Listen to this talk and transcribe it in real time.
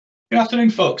Good afternoon,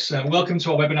 folks, and welcome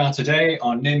to our webinar today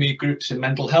on near-me groups in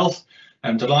mental health.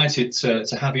 I'm delighted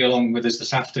to have you along with us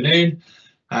this afternoon.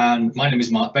 And my name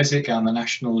is Mark Bezic. I'm the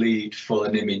National Lead for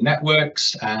the near-me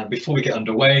networks. And before we get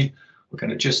underway, we're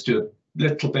going to just do a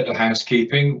little bit of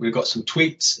housekeeping. We've got some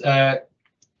tweets,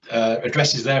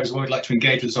 addresses there as well. If you'd like to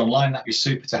engage with us online, that'd be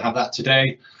super to have that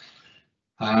today.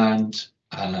 And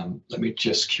let me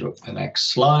just cue up the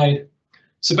next slide.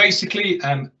 So basically,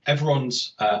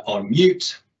 everyone's on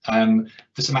mute.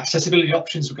 There's some accessibility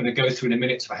options we're going to go through in a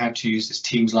minute for how to use this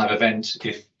Teams live event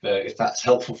if that's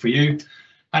helpful for you.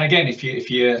 And again, if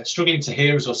you're struggling to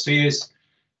hear us or see us,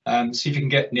 see if you can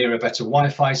get near a better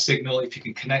Wi-Fi signal. If you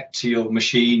can connect to your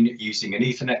machine using an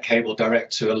Ethernet cable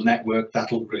direct to a network,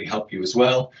 that'll really help you as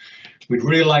well. We'd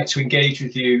really like to engage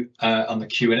with you on the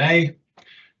Q&A.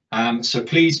 So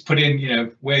please put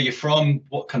in, where you're from,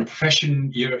 what kind of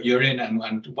profession you're in,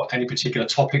 and what any particular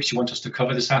topics you want us to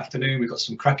cover this afternoon. We've got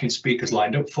some cracking speakers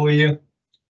lined up for you.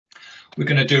 We're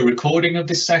going to do a recording of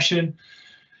this session,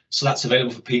 so that's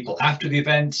available for people after the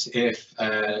event if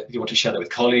you want to share that with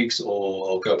colleagues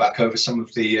or go back over some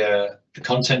of the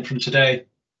content from today.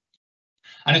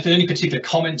 And if there are any particular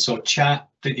comments or chat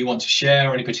that you want to share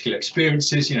or any particular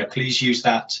experiences, please use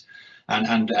that.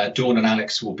 And Dawn and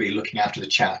Alex will be looking after the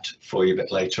chat for you a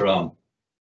bit later on.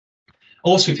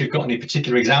 Also, if you've got any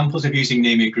particular examples of using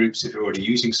near-me groups, if you're already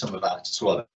using some of that as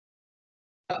well,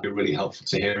 that'd be really helpful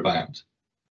to hear about.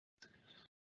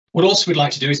 What also we'd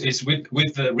like to do is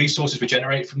with the resources we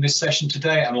generate from this session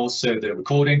today and also the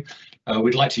recording,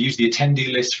 we'd like to use the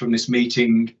attendee list from this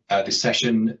meeting, this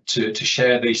session, to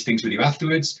share these things with you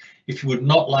afterwards. If you would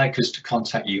not like us to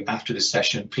contact you after this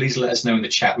session, please let us know in the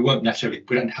chat. We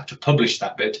don't have to publish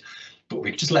that bit, but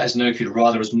just let us know if you'd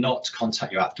rather us not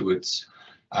contact you afterwards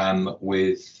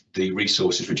with the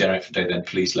resources we generate for today, then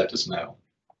please let us know.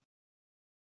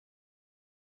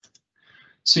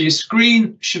 So your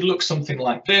screen should look something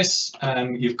like this.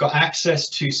 You've got access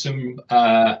to some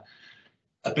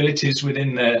abilities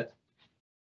within the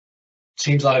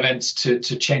Teams live events to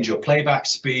change your playback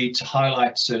speed, to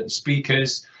highlight certain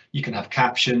speakers. You can have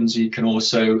captions. You can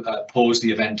also pause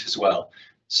the event as well.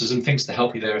 So some things to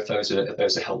help you there if those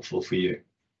are helpful for you.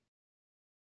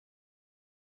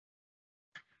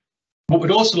 What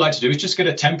we'd also like to do is just get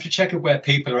a temperature check of where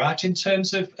people are at in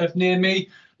terms of near me.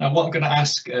 Now, what I'm going to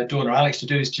ask Dawn or Alex to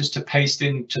do is just to paste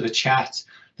into the chat.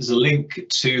 There's a link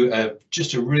to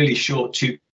just a really short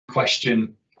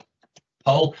 2-question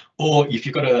poll, or if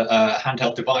you've got a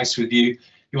handheld device with you,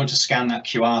 you want to scan that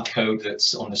QR code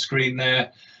that's on the screen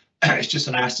there. It's just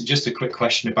a quick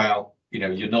question about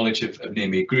your knowledge of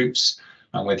near-me groups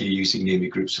and whether you're using near-me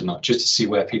groups or not, just to see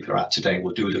where people are at today.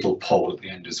 We'll do a little poll at the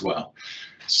end as well.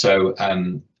 So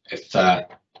if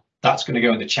that's going to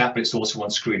go in the chat, but it's also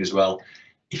on screen as well,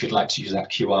 if you'd like to use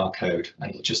that QR code, and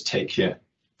it'll just take you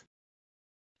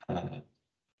a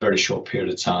very short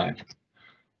period of time.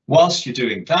 Whilst you're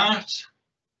doing that,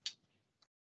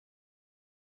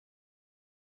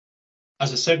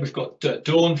 as I said, we've got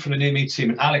Dawn from the near-me team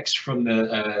and Alex from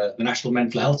the National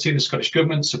Mental Health Team, the Scottish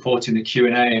Government, supporting the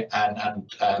Q&A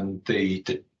and the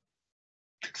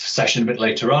session a bit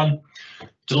later on.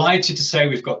 Delighted to say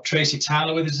we've got Tracy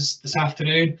Towler with us this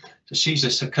afternoon. So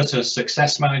she's a customer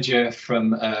success manager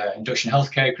from Induction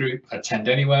Healthcare Group at Attend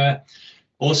Anywhere.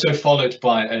 Also followed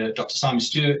by Dr. Simon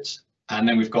Stuart, and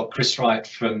then we've got Chris Wright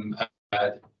from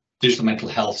Digital Mental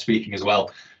Health speaking as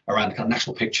well around the kind of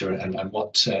national picture and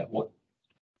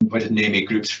where do near-me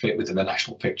groups fit within the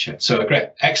national picture. So a great,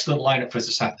 excellent lineup for us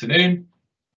this afternoon.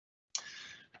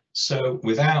 So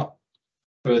without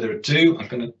further ado, I'm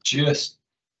going to just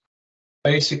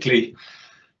basically,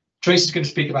 Tracy's going to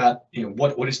speak about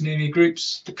what is near-me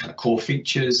groups, the kind of core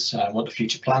features, what the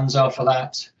future plans are for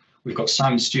that. We've got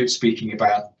Simon Stuart speaking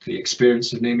about the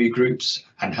experience of near-me groups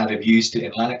and how they've used it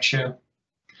in Lanarkshire.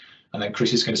 And then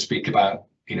Chris is going to speak about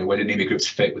where do near-me groups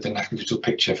fit with the national digital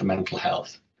picture for mental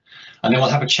health. And then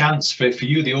we'll have a chance for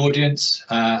you, the audience,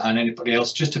 and anybody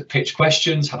else, just to pitch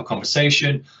questions, have a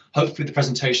conversation. Hopefully the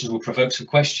presentations will provoke some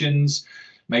questions,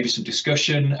 maybe some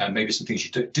discussion, and maybe some things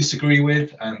you disagree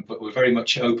with, but we're very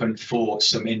much open for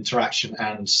some interaction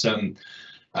and some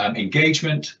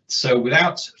engagement. So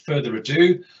without further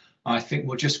ado, I think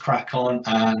we'll just crack on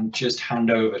and just hand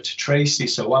over to Tracy.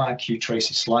 So while I cue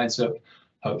Tracy's slides up,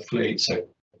 hopefully, so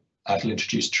I'll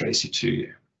introduce Tracy to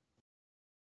you.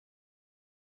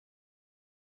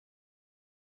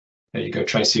 There you go,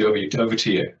 Tracy, over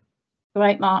to you.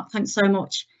 Great, Mark, thanks so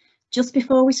much. Just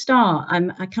before we start,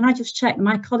 can I just check,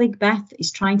 my colleague Beth is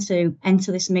trying to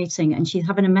enter this meeting and she's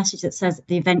having a message that says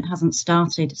the event hasn't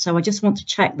started. So I just want to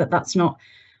check that that's not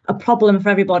a problem for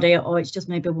everybody, or it's just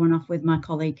maybe one off with my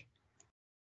colleague.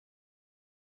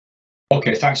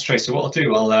 Okay, thanks, Tracy. What I'll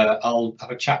do, I'll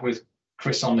have a chat with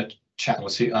Chris on the chat. We'll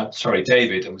see. Sorry,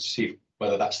 David, and we'll see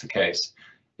whether that's the case.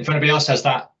 If anybody else has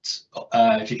that,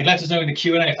 if you can let us know in the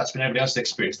Q&A if that's been anybody else's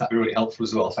experience, that'd be really helpful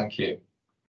as well. Thank you.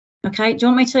 Okay, do you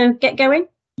want me to get going?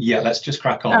 Yeah, let's just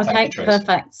crack on. Okay, Thank you, Tracy.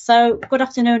 Perfect. So good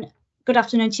afternoon. Good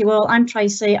afternoon to you all. I'm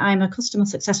Tracy. I'm a customer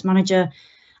success manager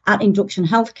at Induction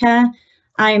Healthcare.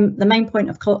 I'm the main point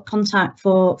of contact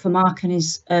for Mark and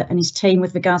his team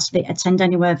with regards to the Attend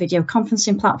Anywhere video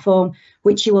conferencing platform,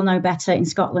 which you will know better in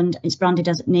Scotland. It's branded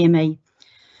as Near Me.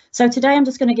 So today I'm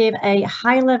just going to give a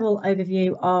high-level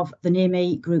overview of the Near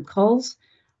Me group calls,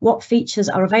 what features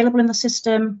are available in the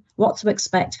system, what to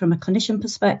expect from a clinician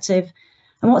perspective,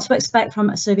 and what to expect from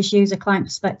a service user client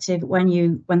perspective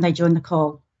when they join the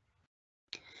call.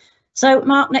 So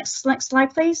Mark, next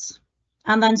slide, please,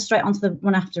 and then straight on to the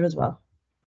one after as well.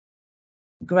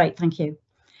 Great, thank you.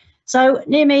 So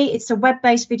Near Me, it's a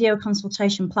web-based video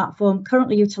consultation platform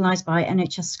currently utilised by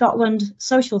NHS Scotland,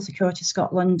 Social Security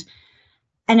Scotland,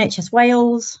 NHS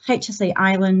Wales, HSE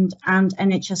Ireland, and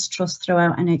NHS Trust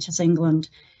throughout NHS England.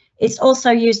 It's also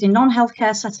used in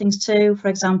non-healthcare settings too, for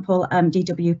example,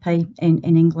 DWP in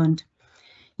England.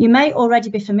 You may already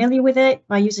be familiar with it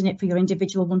by using it for your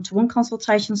individual one-to-one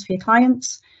consultations for your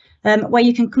clients, where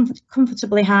you can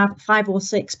comfortably have 5 or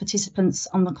 6 participants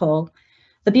on the call.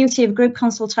 The beauty of group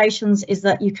consultations is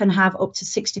that you can have up to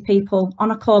 60 people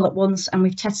on a call at once, and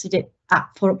we've tested it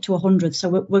for up to 100. So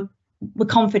we're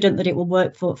confident that it will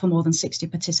work for more than 60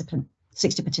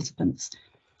 participants.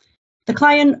 The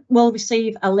client will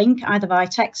receive a link either via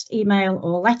text, email,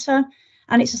 or letter,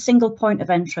 and it's a single point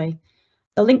of entry.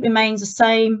 The link remains the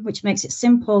same, which makes it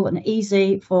simple and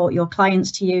easy for your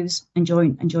clients to use and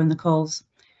join the calls.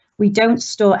 We don't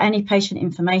store any patient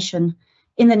information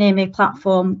in the Near Me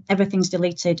platform. Everything's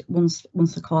deleted once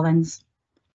the call ends.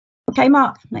 Okay,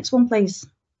 Mark, next one, please.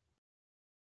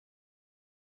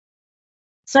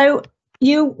 So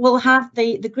you will have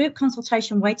the group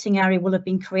consultation waiting area will have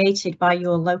been created by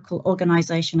your local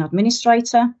organisation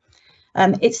administrator.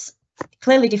 It's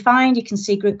clearly defined. You can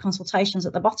see group consultations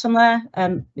at the bottom there.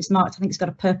 It's marked, I think it's got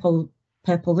a purple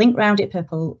link round it,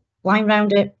 purple line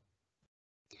round it.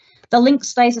 The link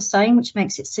stays the same, which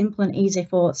makes it simple and easy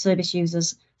for service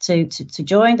users to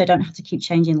join. They don't have to keep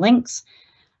changing links.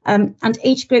 And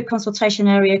each group consultation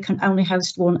area can only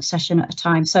host one session at a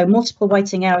time. So multiple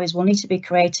waiting areas will need to be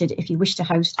created if you wish to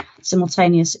host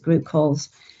simultaneous group calls.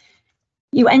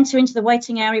 You enter into the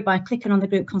waiting area by clicking on the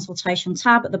group consultation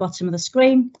tab at the bottom of the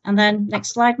screen. And then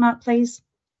next slide, Mark, please.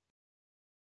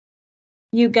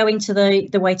 You go into the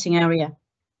waiting area.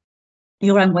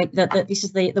 Your own wait. This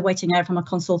is the waiting area from a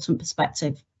consultant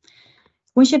perspective.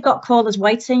 Once you've got callers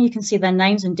waiting, you can see their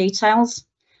names and details.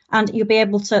 And you'll be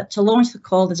able to launch the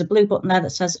call. There's a blue button there that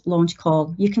says launch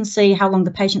call. You can see how long the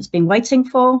patient's been waiting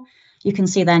for. You can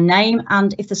see their name,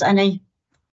 and if there's any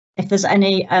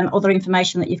other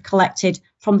information that you've collected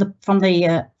from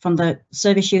the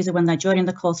service user when they're joining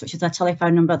the call, such as their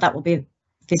telephone number, that will be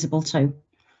visible too.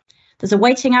 There's a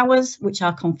waiting hours which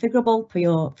are configurable for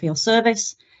your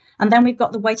service, and then we've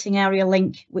got the waiting area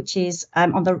link, which is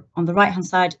on the right hand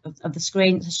side of the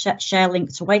screen. It's a share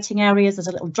link to waiting areas. There's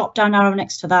a little drop down arrow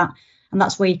next to that, and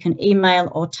that's where you can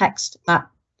email or text that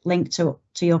link to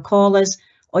your callers,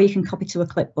 or you can copy to a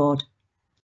clipboard.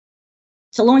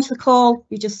 To launch the call,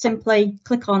 you just simply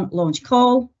click on launch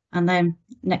call, and then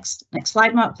next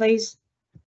slide, Mark, please.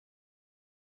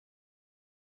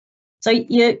 So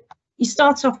you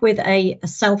start off with a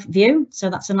self view.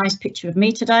 So that's a nice picture of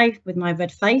me today with my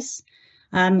red face.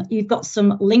 You've got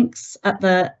some links at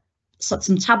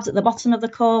some tabs at the bottom of the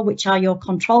call, which are your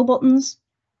control buttons.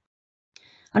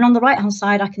 And on the right hand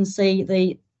side, I can see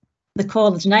the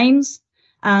callers' names,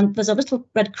 and there's a little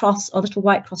red cross or little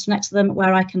white cross next to them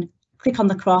where I can click on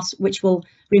the cross, which will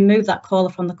remove that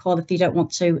caller from the call if you don't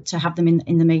want to have them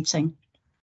in the meeting.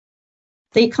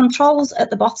 The controls at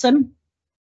the bottom,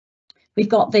 we've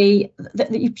got you're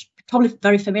probably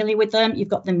very familiar with them. You've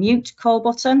got the mute call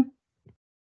button.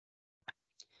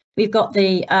 We've got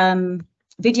the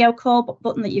video call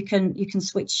button that you can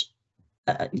switch.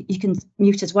 You can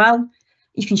mute as well.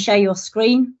 You can share your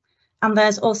screen, and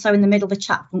there's also in the middle the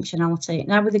chat functionality.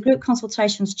 Now with the group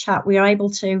consultations chat, we are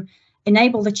able to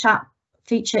enable the chat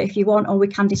feature if you want, or we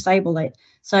can disable it.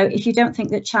 So if you don't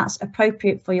think that chat's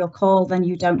appropriate for your call, then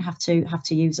you don't have to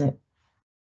use it.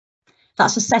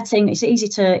 That's a setting. It's easy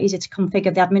to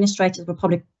configure. The administrators will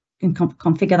probably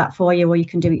configure that for you, or you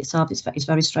can do it yourself. It's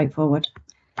very straightforward.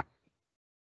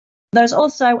 There's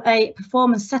also a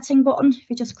performance setting button. If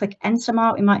you just click enter,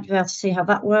 Mark, we might be able to see how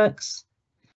that works.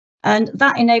 And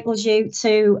that enables you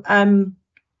to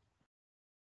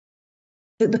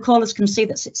the callers can see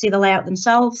the layout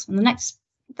themselves. And the next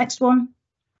one,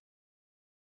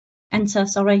 enter,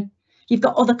 sorry. You've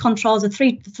got other controls, the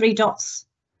three dots.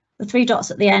 The 3 dots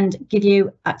at the end give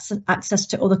you access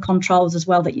to other controls as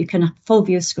well, that you can full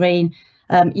view screen,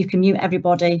 you can mute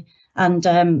everybody, and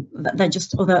they're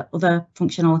just other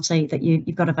functionality that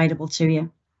you've got available to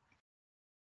you.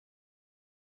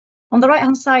 On the right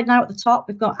hand side now at the top,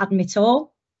 we've got admit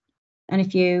all. And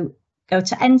if you go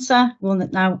to enter, we'll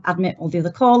now admit all the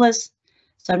other callers.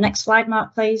 So next slide,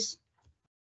 Mark, please.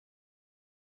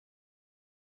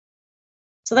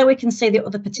 So there we can see the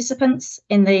other participants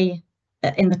in the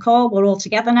call. We're all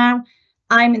together now.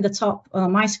 I'm in the top,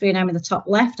 on my screen, I'm in the top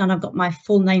left, and I've got my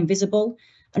full name visible,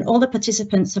 and all the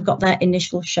participants have got their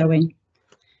initials showing.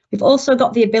 We've also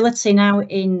got the ability now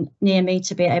in Near Me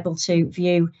to be able to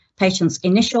view patients'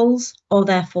 initials or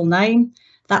their full name.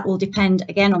 That will depend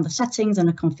again on the settings and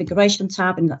a configuration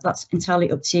tab, and that's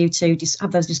entirely up to you to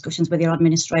have those discussions with your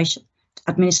administrator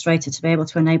to be able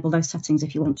to enable those settings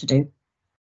if you want to do.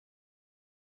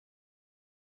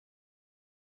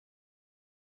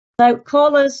 So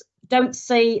callers don't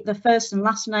see the first and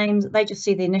last names, they just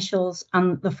see the initials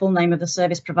and the full name of the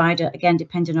service provider, again,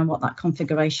 depending on what that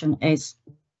configuration is.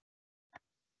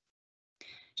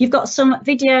 You've got some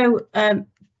video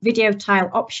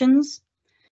tile options.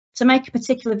 To make a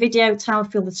particular video tile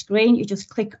fill the screen, you just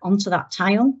click onto that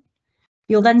tile.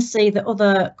 You'll then see the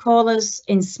other callers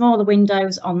in smaller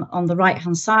windows on the right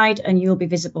hand side, and you'll be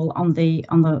visible on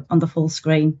the full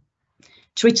screen.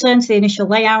 To return to the initial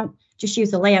layout, just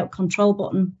use the layout control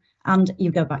button and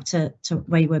you go back to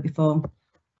where you were before.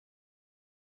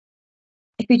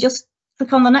 If you just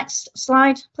click on the next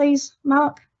slide, please,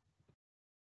 Mark.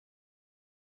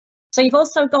 So you've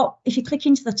also got, if you click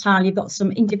into the tile, you've got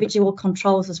some individual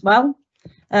controls as well.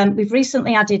 We've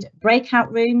recently added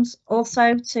breakout rooms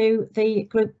also to the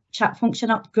group chat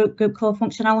group call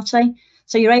functionality.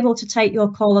 So you're able to take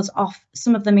your callers off,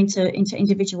 some of them into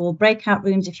individual breakout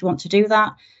rooms if you want to do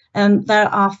that. There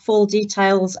are full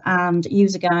details and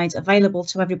user guides available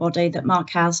to everybody that Mark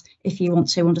has if you want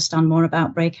to understand more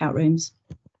about breakout rooms.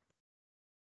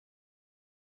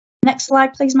 Next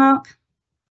slide, please, Mark.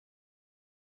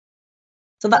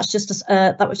 So that's just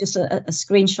that was just a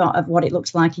screenshot of what it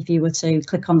looks like if you were to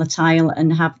click on the tile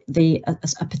and have a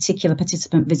particular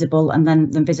participant visible and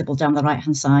then visible down the right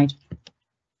hand side.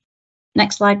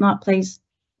 Next slide, Mark, please.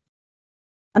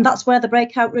 And that's where the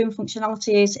breakout room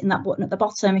functionality is, in that button at the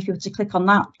bottom. If you were to click on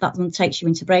that, that then takes you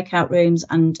into breakout rooms,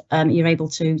 and you're able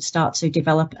to start to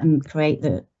develop and create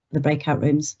the breakout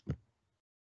rooms.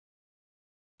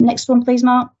 Next one, please,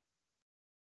 Mark.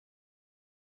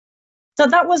 So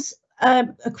that was a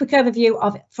quick overview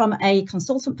of it from a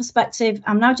consultant perspective.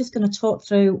 I'm now just going to talk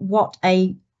through what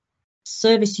a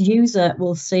service user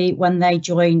will see when they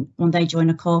join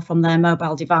a call from their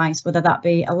mobile device, whether that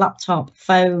be a laptop,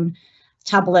 phone,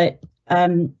 tablet,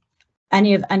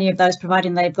 any of those,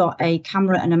 providing they've got a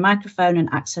camera and a microphone and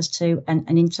access to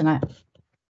an internet.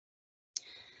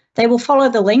 They will follow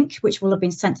the link, which will have been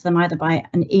sent to them either by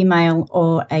an email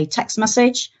or a text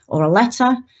message or a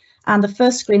letter. And the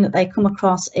first screen that they come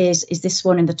across is this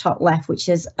one in the top left, which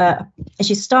is as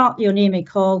you start your Near Me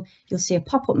call, you'll see a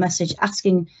pop-up message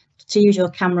asking to use your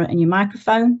camera and your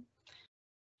microphone.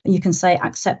 And you can say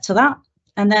accept to that.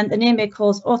 And then the Near Me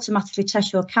calls automatically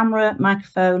test your camera,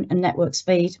 microphone and network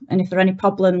speed. And if there are any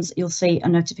problems, you'll see a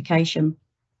notification.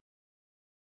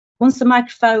 Once the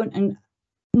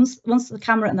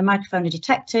camera and the microphone are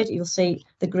detected, you'll see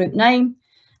the group name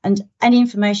and any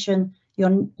information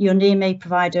your Near Me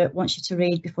provider wants you to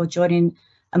read before joining,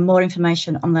 and more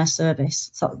information on their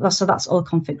service. So that's all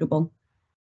configurable.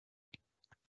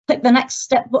 Click the next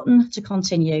step button to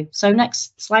continue. So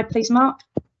next slide, please, Mark.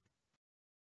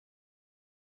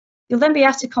 You'll then be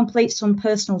asked to complete some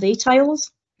personal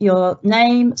details, your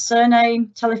name,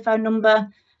 surname, telephone number,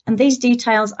 and these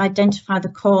details identify the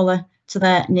caller to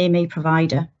their Near Me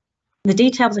provider. The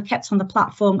details are kept on the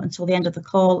platform until the end of the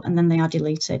call, and then they are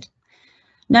deleted.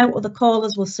 No other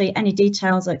callers will see any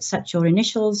details except your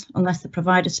initials unless the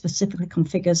provider specifically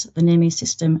configures the Near Me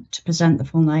system to present the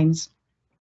full names.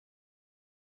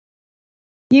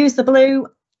 Use the blue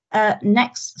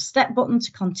next step button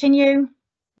to continue.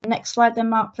 Next slide then,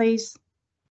 Mark, please.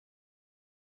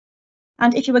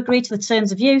 And if you agree to the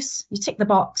terms of use, you tick the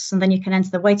box and then you can enter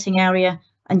the waiting area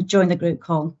and join the group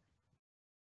call.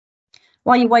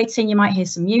 While you're waiting, you might hear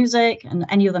some music and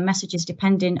any other messages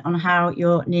depending on how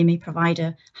your Near Me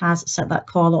provider has set that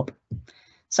call up.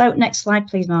 So next slide,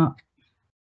 please, Mark.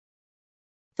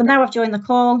 So now I've joined the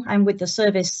call. I'm with the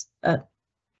service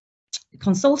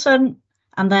consultant,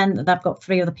 and then they've got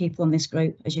 3 other people in this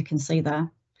group, as you can see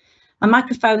there. My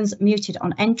microphone's muted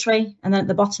on entry, and then at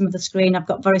the bottom of the screen, I've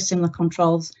got very similar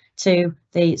controls to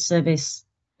the service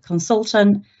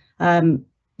consultant.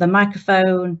 The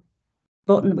microphone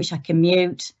button, which I can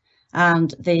mute,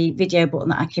 and the video button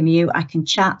that I can mute. I can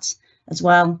chat as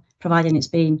well, providing it's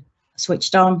been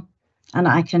switched on, and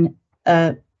I can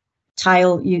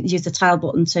use the tile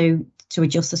button to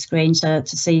adjust the screen to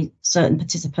see certain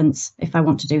participants if I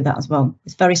want to do that as well.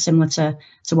 It's very similar to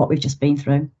what we've just been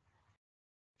through.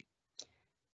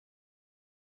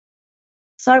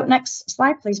 So next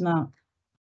slide, please, Mark.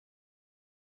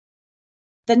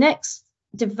 The next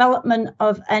development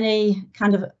of any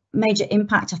kind of major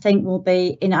impact, I think, will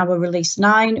be in our release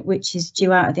 9, which is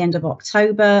due out at the end of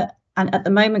October. And at the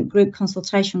moment, group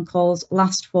consultation calls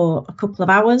last for a couple of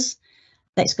hours.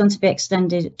 That's going to be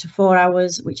extended to 4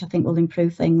 hours, which I think will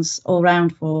improve things all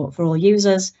round for all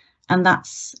users. And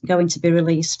that's going to be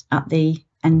released at the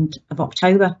end of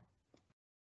October.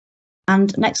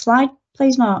 And next slide,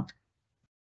 please, Mark.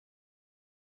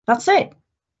 That's it.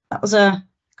 That was a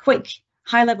quick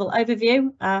high-level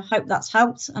overview. I hope that's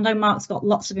helped. I know Mark's got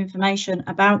lots of information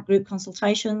about group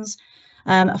consultations,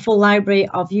 a full library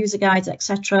of user guides,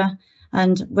 etc.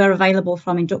 And we're available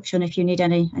from Induction if you need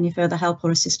any further help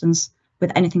or assistance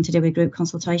with anything to do with group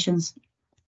consultations.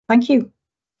 Thank you.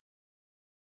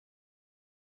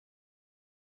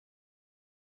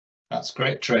 That's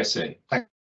great, Tracy. Thank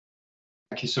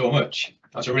you so much.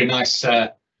 That's a really nice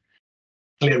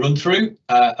clear run through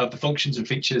of the functions and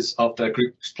features of the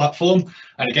group's platform.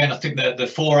 And again, I think that the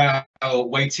 4-hour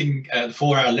waiting, the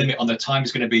 4-hour limit on the time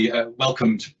is going to be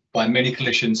welcomed by many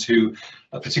clinicians who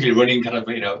are particularly running kind of,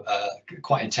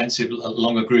 quite intensive,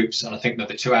 longer groups. And I think that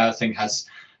the 2-hour thing has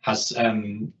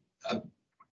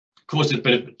caused a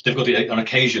bit of difficulty on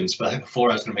occasions, but I think the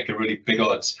 4 hours is going to make a really big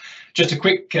odds. Just a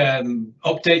quick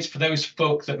update for those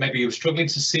folk that maybe are struggling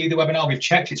to see the webinar. We've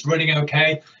checked it's running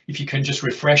okay. If you can just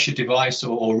refresh your device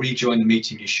or rejoin the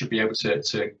meeting, you should be able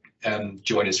to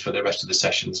join us for the rest of the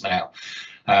sessions now.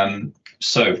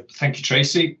 So thank you,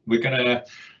 Tracy. We're going to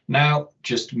now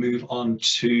just move on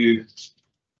to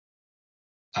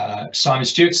Simon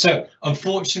Stuart. So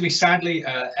unfortunately, sadly,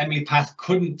 Emily Path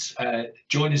couldn't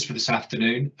join us for this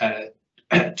afternoon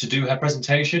to do her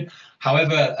presentation.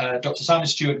 However, Dr. Simon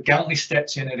Stuart gallantly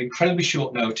stepped in at incredibly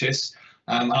short notice.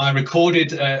 And I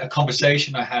recorded a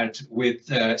conversation I had with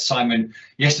Simon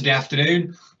yesterday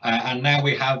afternoon, and now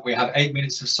we have 8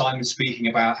 minutes of Simon speaking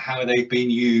about how they've been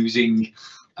using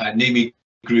NIMI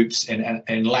groups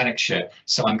in Lanarkshire.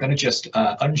 So I'm going to just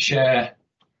unshare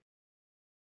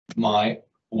my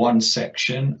one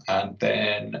section, and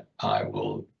then I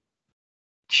will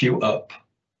queue up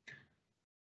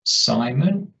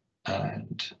Simon,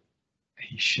 and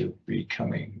he should be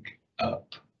coming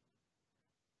up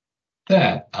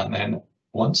there. And then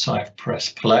once I've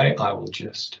pressed play, I will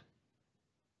just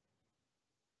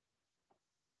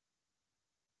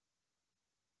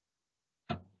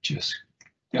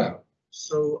go.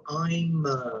 So I'm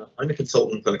a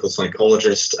consultant clinical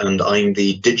psychologist, and I'm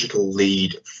the digital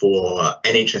lead for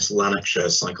NHS Lanarkshire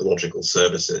Psychological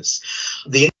Services.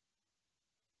 The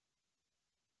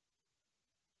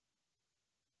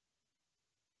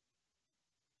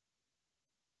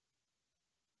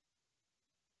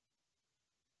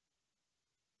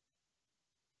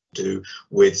do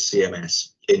with CMS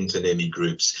into NIMI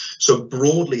groups. So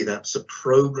broadly, that's a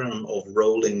program of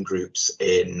rolling groups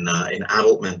in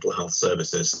adult mental health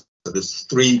services. So there's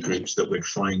 3 groups that we're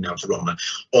trying now to run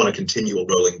on a continual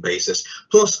rolling basis,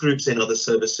 plus groups in other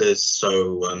services,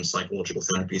 so psychological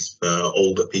therapies for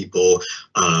older people,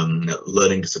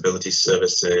 learning disability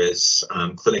services,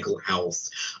 clinical health.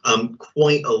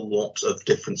 Quite a lot of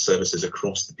different services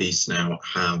across the piece now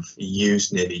have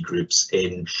used NIMI groups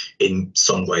in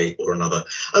some way or another.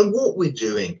 And what we're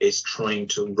doing is trying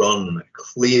to run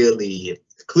clearly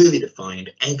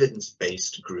defined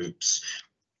evidence-based groups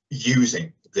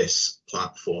using this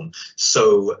platform.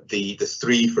 So the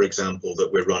 3, for example,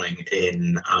 that we're running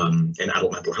in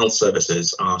adult mental health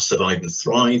services are Survive and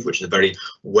Thrive, which is a very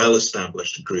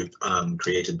well-established group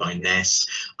created by Ness,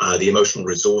 the Emotional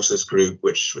Resources Group,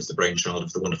 which was the brainchild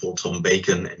of the wonderful Tom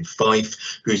Bacon in Fife,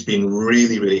 who's been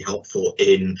really, really helpful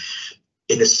in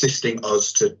assisting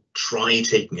us to try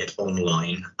taking it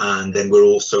online. And then we're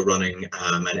also running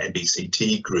an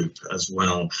MBCT group as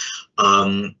well.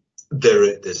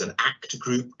 There's an ACT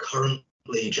group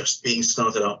currently just being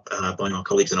started up by our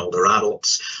colleagues in older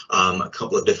adults. A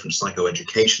couple of different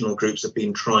psychoeducational groups have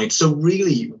been tried. So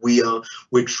really,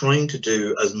 we're trying to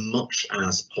do as much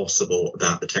as possible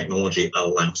that the technology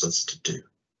allows us to do.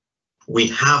 we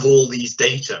have all these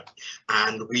data,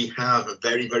 and we have a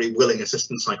very, very willing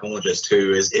assistant psychologist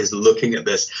who is looking at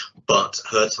this, but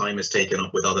her time is taken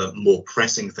up with other more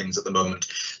pressing things at the moment.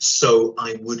 So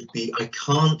I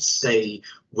can't say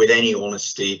with any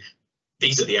honesty,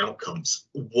 these are the outcomes.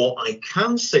 What I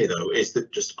can say, though, is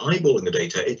that just eyeballing the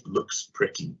data, it looks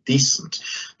pretty decent.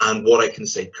 And what I can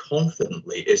say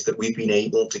confidently is that we've been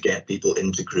able to get people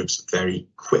into groups very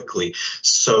quickly.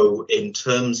 So in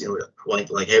terms,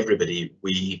 like everybody,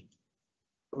 I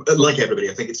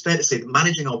think it's fair to say that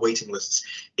managing our waiting lists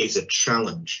is a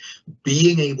challenge.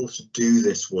 Being able to do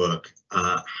this work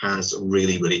has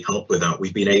really, really helped with that.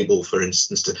 We've been able, for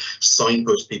instance, to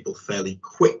signpost people fairly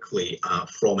quickly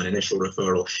from an initial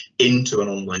referral into an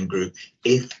online group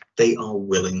if they are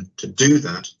willing to do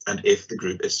that and if the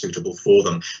group is suitable for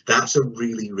them. That's a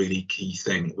really, really key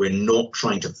thing. We're not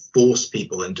trying to force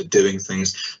people into doing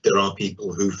things. There are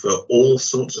people who, for all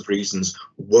sorts of reasons,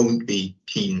 won't be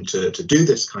keen to do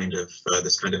this kind of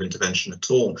intervention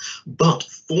at all. But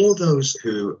for those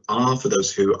who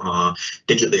are,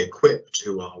 digitally equipped,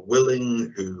 who are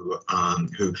willing, who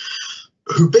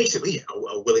basically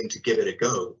are willing to give it a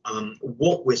go,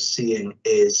 what we're seeing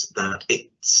is that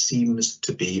it seems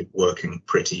to be working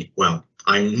pretty well.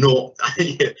 I'm not,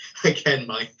 again,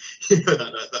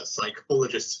 that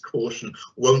psychologist's caution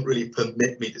won't really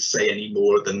permit me to say any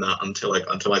more than that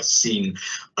until I've seen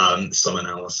some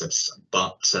analysis.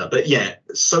 But yeah,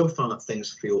 so far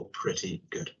things feel pretty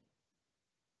good.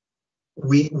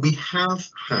 We have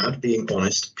had, being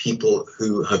honest, people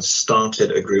who have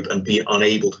started a group and been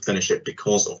unable to finish it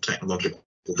because of technological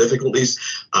difficulties.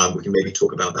 We can maybe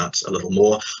talk about that a little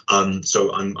more.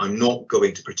 So I'm not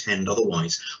going to pretend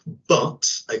otherwise. But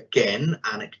again,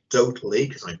 anecdotally,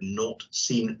 because I've not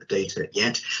seen the data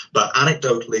yet, but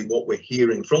anecdotally, what we're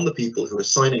hearing from the people who are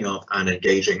signing up and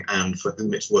engaging and for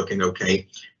whom it's working okay,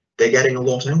 they're getting a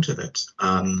lot out of it.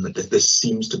 There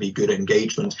seems to be good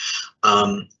engagement.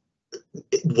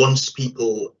 Once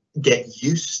people get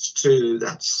used to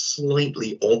that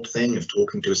slightly odd thing of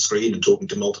talking to a screen and talking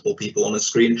to multiple people on a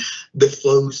screen, the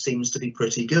flow seems to be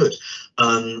pretty good.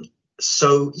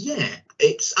 So yeah,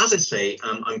 it's, as I say,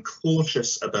 I'm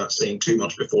cautious about saying too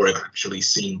much before I've actually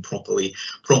seen properly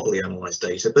analysed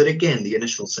data. But again, the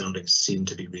initial soundings seem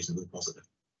to be reasonably positive.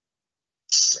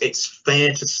 It's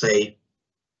fair to say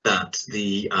that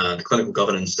the clinical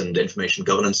governance and information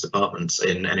governance departments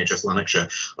in NHS Lanarkshire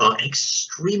are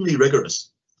extremely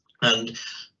rigorous, and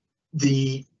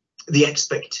the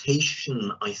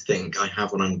expectation I think I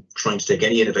have when I'm trying to take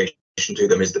any innovation to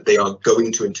them is that they are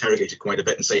going to interrogate it quite a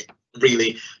bit and say,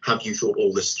 really, have you thought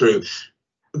all this through?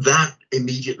 That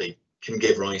immediately can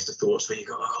give rise to thoughts where you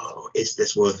go, oh, is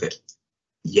this worth it?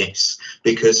 Yes,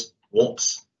 because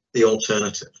what's the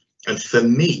alternative? And for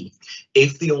me,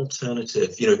 if the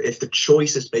alternative, if the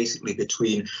choice is basically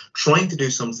between trying to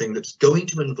do something that's going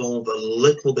to involve a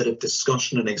little bit of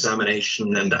discussion and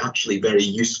examination and actually very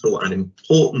useful and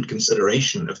important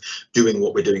consideration of doing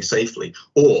what we're doing safely,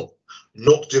 or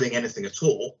not doing anything at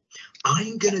all,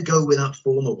 I'm going to go with that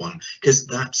former one, because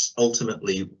that's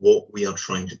ultimately what we are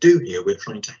trying to do here. We're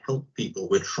trying to help people.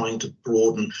 We're trying to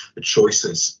broaden the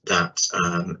choices that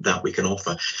we can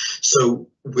offer. So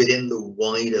within the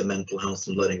wider mental health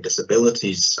and learning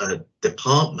disabilities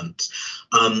department,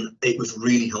 it was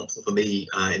really helpful for me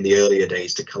in the earlier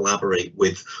days to collaborate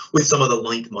with some of the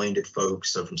like-minded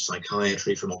folks, so from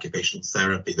psychiatry, from occupational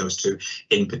therapy, those two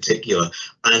in particular,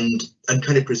 and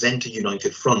kind of present a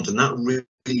united front. And that really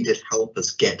did help us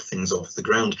get things off the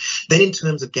ground. Then in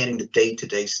terms of getting the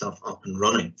day-to-day stuff up and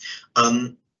running,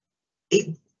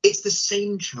 it's the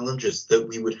same challenges that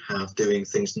we would have doing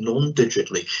things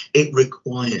non-digitally. It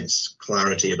requires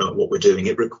clarity about what we're doing.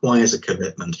 It requires a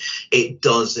commitment. It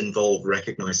does involve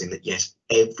recognizing that, yes,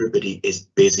 everybody is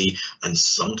busy and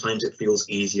sometimes it feels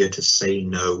easier to say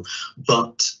no.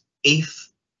 But if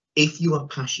you are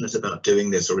passionate about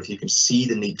doing this, or if you can see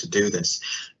the need to do this,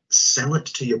 sell it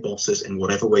to your bosses in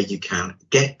whatever way you can.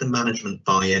 Get the management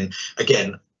buy-in.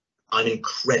 Again, I'm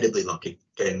incredibly lucky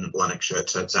in Lanarkshire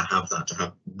to have that, to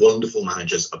have wonderful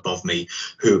managers above me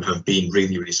who have been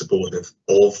really, really supportive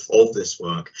of this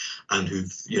work, and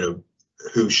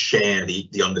who share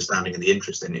the understanding and the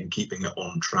interest in keeping it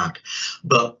on track.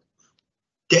 But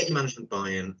get your management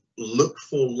buy-in, look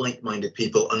for like-minded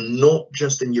people, and not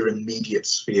just in your immediate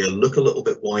sphere. Look a little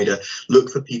bit wider,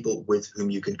 look for people with whom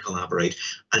you can collaborate,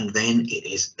 and then it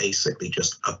is basically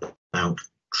just about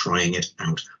trying it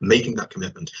out, making that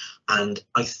commitment. And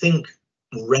I think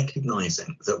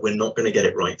recognizing that we're not going to get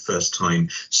it right first time.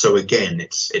 So again,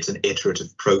 it's an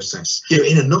iterative process.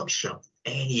 In a nutshell,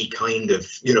 any kind of,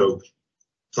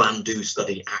 plan, do,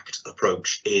 study, act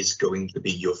approach is going to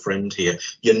be your friend here.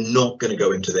 You're not going to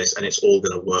go into this and it's all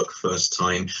going to work first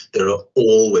time. There are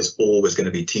always going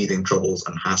to be teething troubles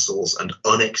and hassles and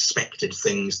unexpected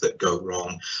things that go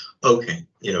wrong. Okay,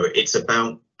 you know, it's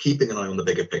about keeping an eye on the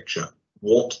bigger picture.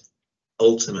 What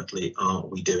ultimately are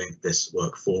we doing this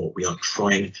work for? We are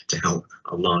trying to help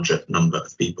a larger number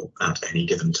of people at any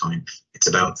given time. It's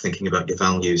about thinking about your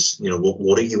values. You know,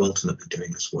 what are you ultimately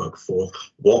doing this work for?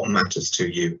 What matters to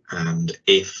you? And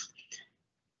if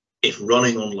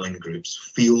running online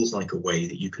groups feels like a way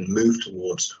that you can move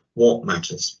towards what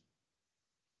matters,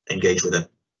 engage with it.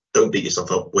 Don't beat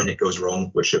yourself up when it goes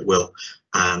wrong, which it will.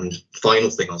 And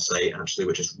final thing I'll say, actually,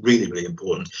 which is really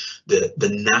important, the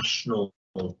national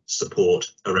support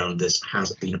around this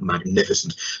has been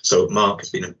magnificent. So Mark has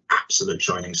been an absolute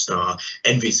shining star.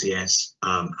 NVCS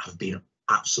have been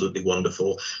absolutely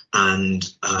wonderful,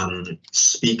 and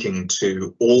speaking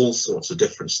to all sorts of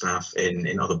different staff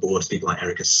in other boards, people like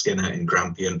Erica Skinner in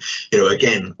Grampian, you know,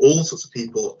 again, all sorts of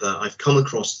people that I've come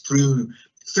across through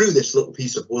this little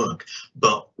piece of work,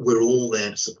 but we're all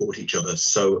there to support each other.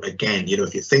 So again, you know,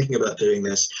 if you're thinking about doing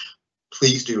this,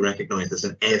 please do recognise there's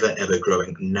an ever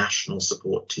growing national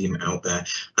support team out there,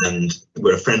 and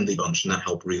we're a friendly bunch, and that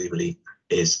help really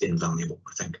is invaluable,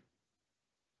 I think.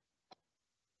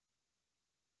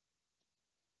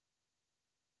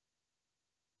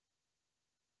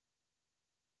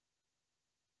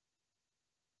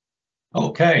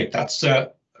 Okay, that's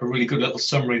a really good little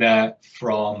summary there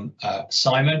from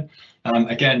Simon.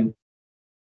 Again,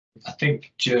 I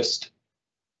think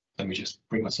let me just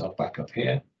bring myself back up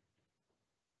here.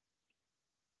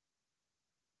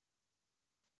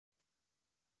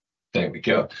 There we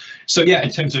go. So yeah,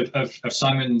 in terms of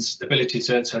Simon's ability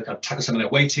to kind of tackle some of their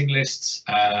waiting lists,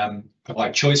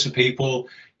 provide choice for people,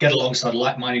 get alongside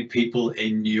like-minded people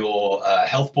in your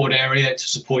health board area to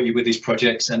support you with these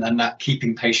projects, and that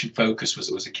keeping patient focus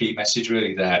was a key message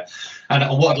really there. And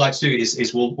what I'd like to do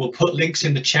is we'll put links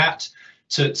in the chat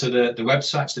to the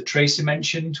websites that Tracy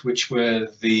mentioned, which were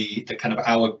the kind of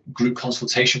our group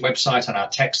consultation website and our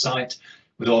tech site,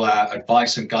 with all our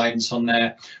advice and guidance on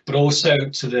there, but also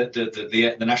to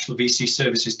the National VC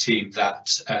Services team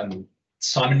that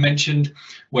Simon mentioned,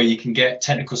 where you can get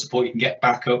technical support, you can get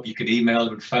backup, you can email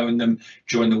them and phone them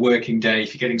during the working day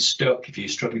if you're getting stuck, if you're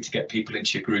struggling to get people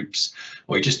into your groups,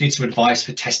 or you just need some advice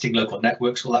for testing local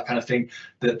networks, all that kind of thing.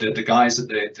 The guys at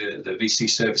the VC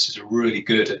Services are really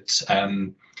good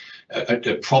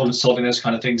at problem solving, those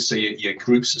kind of things, so your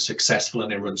groups are successful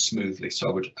and they run smoothly.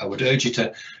 So I would urge you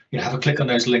to have a click on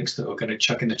those links that we're going to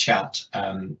chuck in the chat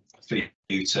for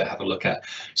you to have a look at.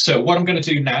 So what I'm going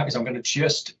to do now is I'm going to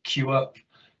just queue up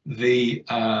the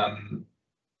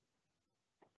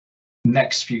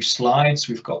next few slides.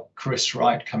 We've got Chris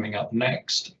Wright coming up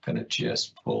next. I'm going to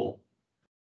just pull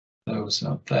those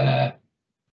up there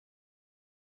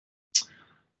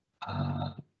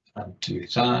and do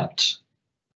that.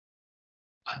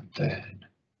 And then,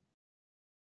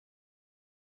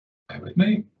 bear with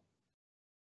me.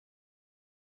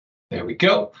 There we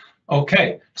go.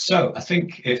 Okay, so I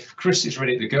think if Chris is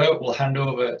ready to go, we'll hand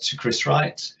over to Chris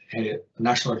Wright,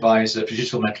 National Advisor for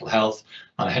Digital Mental Health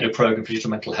and Head of Programme for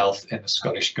Digital Mental Health in the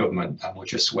Scottish Government, and we'll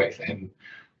just wait for him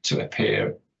to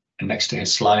appear next to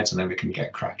his slides and then we can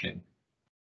get cracking.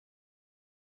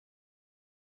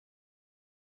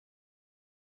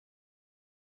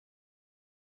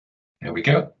 There we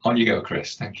go. On you go,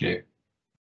 Chris. Thank you.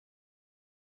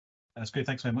 That's great.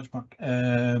 Thanks very much, Mark.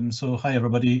 So hi,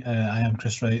 everybody. I am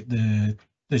Chris Wright, the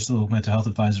Digital Mental Health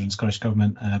Advisor in Scottish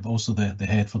Government, but also the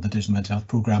head for the Digital Mental Health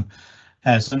Programme.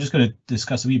 So I'm just going to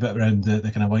discuss a wee bit around the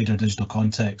kind of wider digital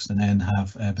context and then have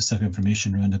specific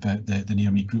information around about the Near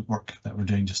Me group work that we're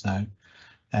doing just now.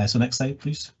 So next slide,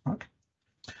 please, Mark.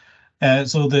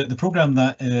 So the programme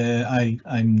that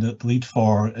I'm the lead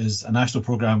for is a national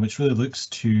programme which really looks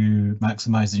to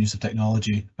maximise the use of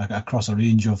technology across a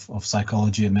range of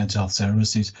psychology and mental health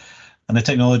services. And the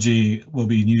technology will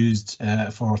be used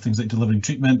for things like delivering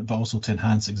treatment, but also to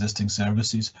enhance existing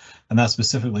services. And that's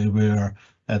specifically where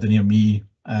the Near Me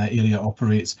area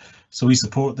operates. So we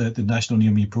support the National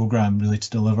Near Me programme really to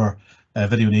deliver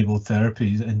video-enabled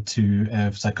therapy into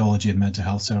psychology and mental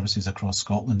health services across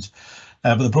Scotland.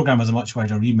 But the programme has a much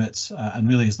wider remit and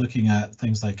really is looking at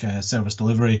things like service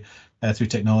delivery through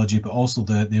technology, but also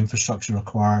the infrastructure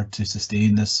required to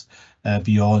sustain this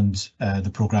beyond the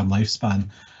programme lifespan.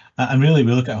 And really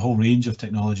we look at a whole range of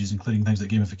technologies, including things like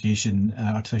gamification,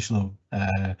 artificial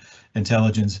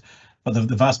intelligence, but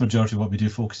the vast majority of what we do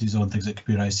focuses on things like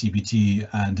computerised CBT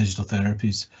and digital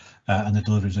therapies and the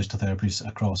delivery of digital therapies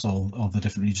across all the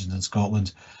different regions in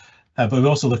Scotland. But we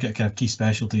also look at kind of key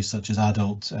specialties such as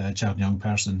adult, child and young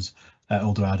persons,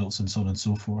 older adults, and so on and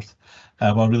so forth,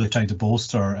 while really trying to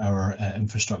bolster our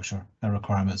infrastructure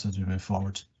requirements as we move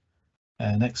forward.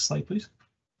 Next slide, please.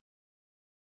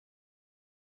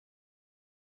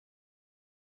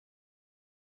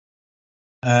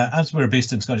 As we're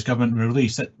based in Scottish Government, we really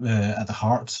sit at the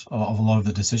heart of a lot of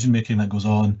the decision making that goes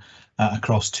on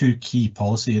across two key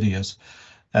policy areas.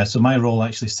 So my role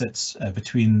actually sits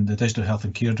between the Digital Health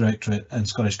and Care Directorate in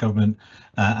Scottish Government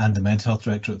and the Mental Health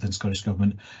Directorate within Scottish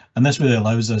Government. And this really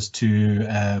allows us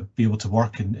to be able to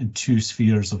work in two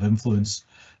spheres of influence,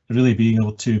 really being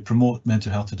able to promote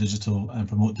mental health to digital and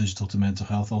promote digital to mental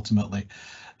health ultimately.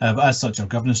 But as such, our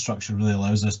governance structure really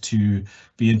allows us to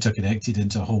be interconnected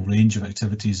into a whole range of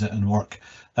activities and work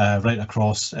right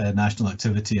across national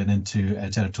activity and into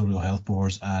territorial health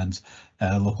boards and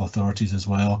local authorities as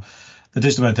well. The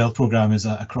Digital Mental Health Programme is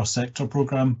a cross-sector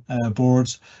programme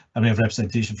board, and we have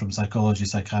representation from psychology,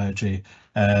 psychiatry,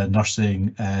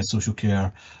 nursing, social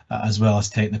care, as well as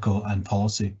technical and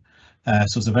policy.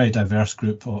 So it's a very diverse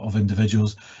group of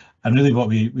individuals, and really what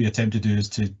we attempt to do is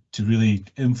to really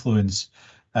influence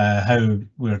how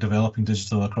we're developing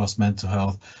digital across mental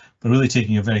health, but really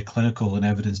taking a very clinical and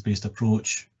evidence-based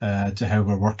approach to how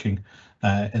we're working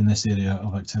in this area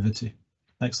of activity.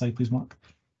 Next slide, please, Mark.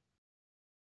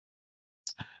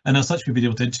 And as such, we've been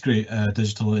able to integrate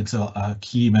digital into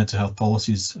key mental health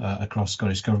policies across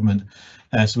Scottish Government.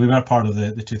 So we were part of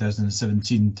the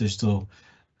 2017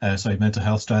 mental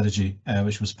health strategy,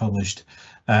 which was published,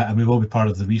 and we will be part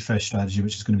of the refresh strategy,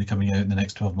 which is going to be coming out in the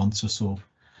next 12 months or so.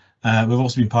 We've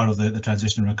also been part of the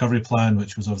transition and recovery plan,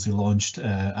 which was obviously launched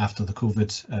after the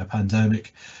COVID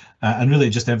pandemic, and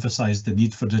really just emphasised the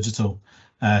need for digital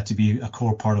to be a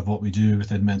core part of what we do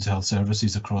within mental health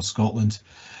services across Scotland.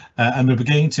 And we're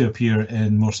beginning to appear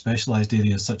in more specialised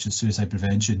areas such as suicide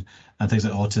prevention and things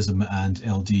like autism and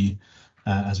LD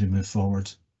as we move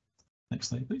forward. Next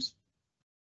slide, please.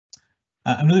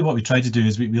 And really what we try to do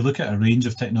is we look at a range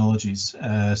of technologies,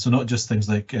 so not just things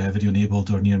like video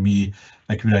enabled or near me,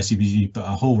 like ICBG, but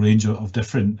a whole range of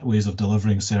different ways of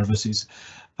delivering services.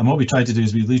 And what we try to do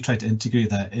is we really try to integrate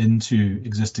that into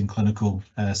existing clinical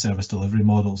service delivery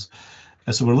models.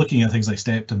 So we're looking at things like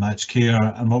stepped and matched care,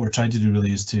 and what we're trying to do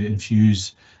really is to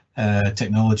infuse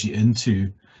technology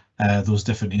into those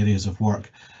different areas of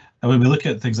work. And when we look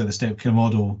at things like the stepped care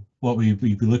model, what we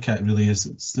look at really is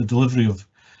it's the delivery of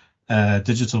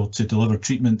digital to deliver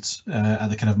treatment at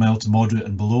the kind of mild to moderate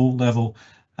and below level,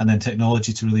 and then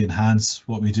technology to really enhance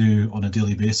what we do on a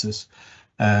daily basis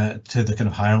to the kind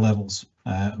of higher levels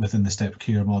within the stepped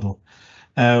care model.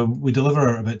 We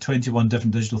deliver about 21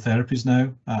 different digital therapies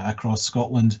now across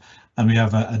Scotland, and we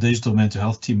have a digital mental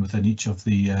health team within each of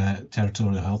the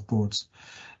territorial health boards.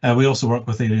 We also work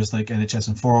with areas like NHS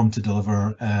Inform to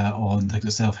deliver on things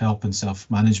like self-help and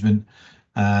self-management,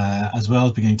 as well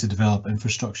as beginning to develop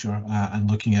infrastructure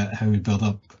and looking at how we build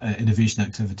up innovation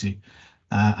activity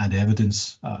and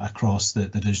evidence across the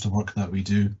digital work that we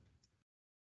do.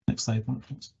 Next slide, Mark,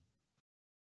 please.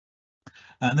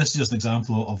 And this is just an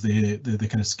example of the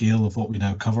kind of scale of what we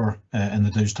now cover in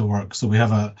the digital work. So we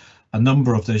have a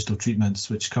number of digital treatments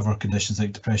which cover conditions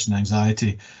like depression and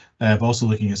anxiety, but also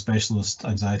looking at specialist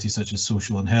anxiety such as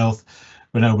social and health.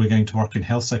 We're going to work in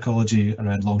health psychology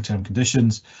around long-term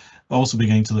conditions, but also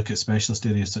beginning to look at specialist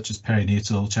areas such as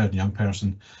perinatal, child and young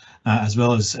person, as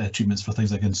well as treatments for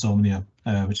things like insomnia,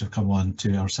 which have come on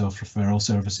to our self-referral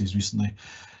services recently.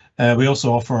 We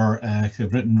also offer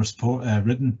written support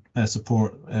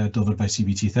delivered by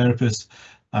CBT therapists,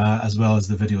 as well as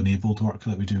the video-enabled work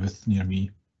that we do with Near Me.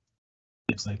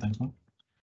 Next slide, thanks, Mark.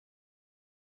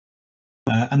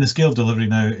 And the scale of delivery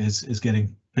now is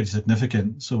getting pretty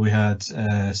significant. So we had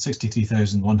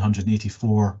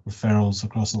 63,184 referrals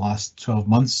across the last 12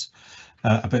 months.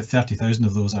 About 30,000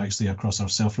 of those actually across our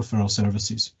self-referral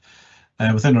services.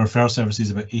 Within our referral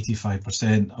services, about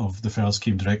 85% of the referrals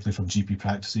came directly from GP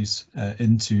practices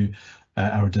into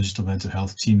our digital mental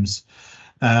health teams.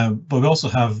 But we also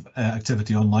have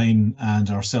activity online,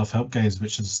 and our self-help guides,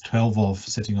 which is 12 of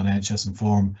sitting on NHS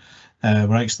Inform,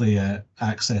 were actually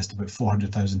accessed about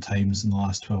 400,000 times in the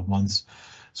last 12 months.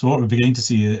 So what we're beginning to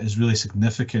see is really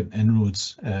significant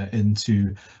inroads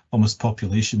into almost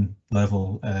population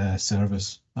level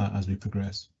service as we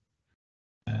progress.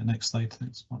 Next slide,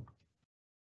 thanks, Mark.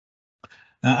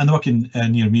 And the work in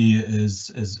Near Me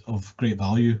is of great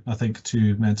value, I think,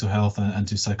 to mental health and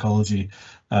to psychology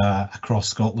across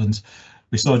Scotland.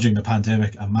 We saw during the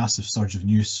pandemic a massive surge of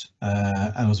use,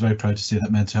 and I was very proud to say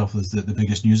that mental health was the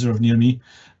biggest user of Near Me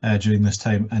during this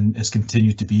time, and has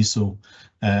continued to be so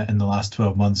in the last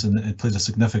 12 months, and it plays a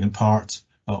significant part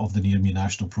of the Near Me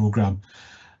National Programme.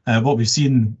 What we've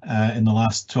seen in the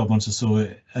last 12 months or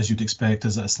so, as you'd expect,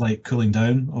 is a slight cooling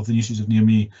down of the usage of Near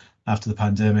Me after the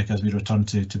pandemic as we return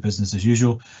to business as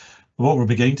usual. But what we're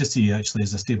beginning to see actually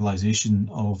is a stabilisation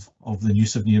of the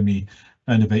use of Near Me,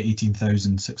 around about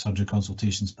 18,600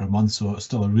 consultations per month. So it's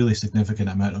still a really significant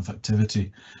amount of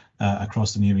activity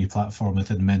across the Near Me platform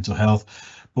within mental health.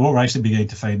 But what we're actually beginning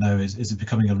to find now is it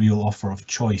becoming a real offer of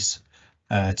choice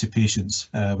to patients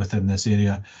within this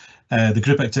area. The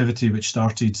group activity, which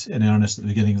started in earnest at the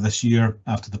beginning of this year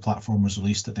after the platform was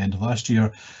released at the end of last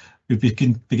year, we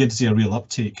begin to see a real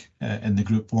uptake in the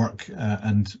group work,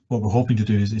 and what we're hoping to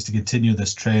do is to continue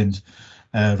this trend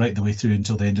right the way through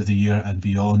until the end of the year and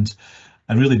beyond,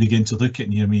 and really begin to look at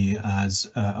Near Me as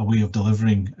a way of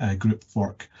delivering group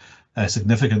work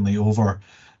significantly over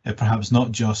perhaps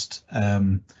not just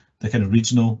the kind of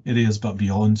regional areas but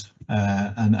beyond,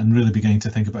 and really beginning to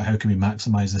think about how can we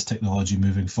maximise this technology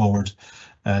moving forward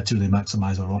to really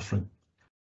maximise our offering.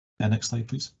 Next slide,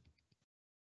 please.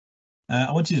 I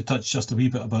want you to touch just a wee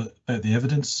bit about the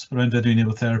evidence around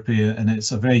video-enabled therapy, and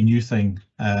it's a very new thing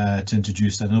to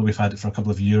introduce. I know we've had it for a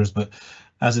couple of years, but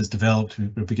as it's developed,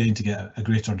 we're beginning to get a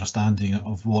greater understanding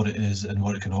of what it is and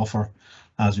what it can offer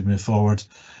as we move forward.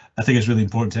 I think it's really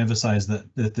important to emphasise that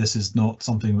this is not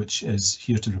something which is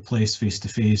here to replace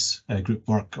face-to-face group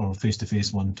work or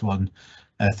face-to-face one-to-one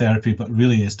therapy, but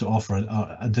really is to offer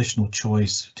additional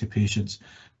choice to patients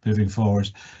moving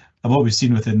forward. And what we've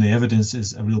seen within the evidence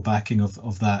is a real backing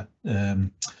of that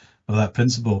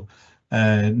principle.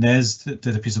 NES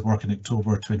did a piece of work in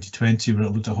October 2020 where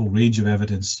it looked at a whole range of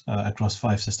evidence across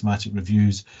 5 systematic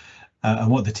reviews. And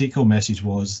what the take-home message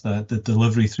was that the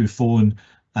delivery through phone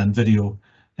and video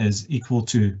is equal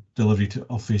to delivery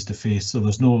of face-to-face. So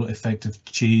there's no effective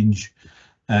change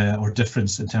or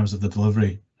difference in terms of the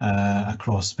delivery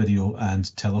across video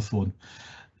and telephone.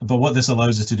 But what this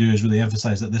allows us to do is really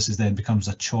emphasise that this then becomes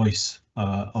a choice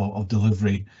of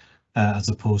delivery as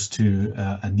opposed to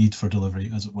a need for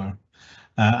delivery, as it were.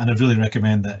 And I'd really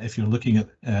recommend that if you're looking at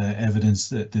evidence,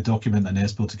 that the document that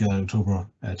NES put together in October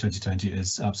 2020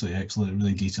 is absolutely excellent. It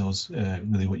really details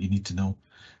really what you need to know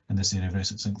in this area very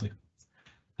succinctly.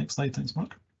 Next slide, thanks,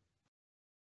 Mark.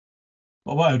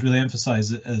 Well, what I would really emphasise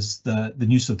is that the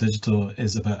use of digital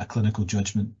is about a clinical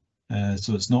judgment.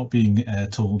 So it's not being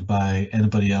told by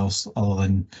anybody else other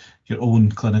than your own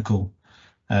clinical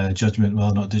judgment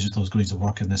whether or not digital is going to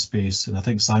work in this space. And I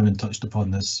think Simon touched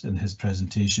upon this in his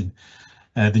presentation.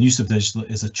 The use of digital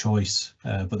is a choice,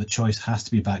 but the choice has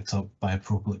to be backed up by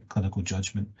appropriate clinical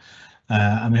judgment.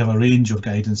 And we have a range of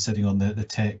guidance sitting on the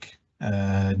Tech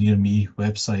Near Me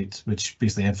website, which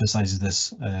basically emphasises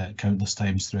this countless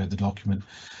times throughout the document.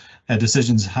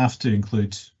 Decisions have to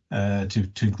include to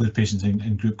include patients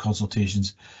in group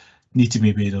consultations need to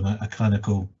be made on a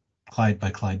clinical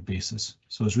client-by-client basis.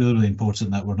 So it's really, really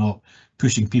important that we're not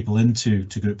pushing people into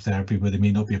group therapy where they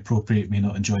may not be appropriate, may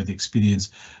not enjoy the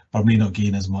experience, or may not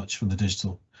gain as much from the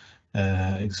digital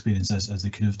experience as they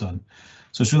could have done.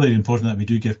 So it's really important that we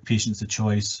do give patients the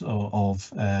choice of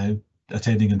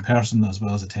attending in person as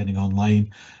well as attending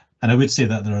online. And I would say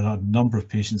that there are a number of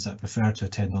patients that prefer to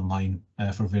attend online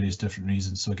for various different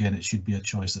reasons. So again, it should be a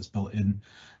choice that's built in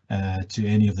to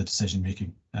any of the decision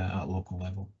making at local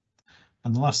level.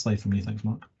 And the last slide for me, thanks,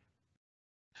 Mark.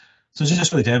 So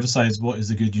just really to emphasise what is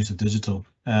the good use of digital.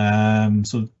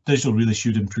 So digital really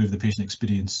should improve the patient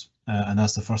experience, and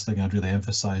that's the first thing I'd really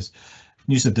emphasise.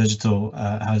 Use of digital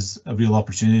has a real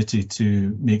opportunity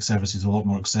to make services a lot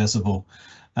more accessible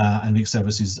and make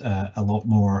services a lot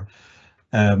more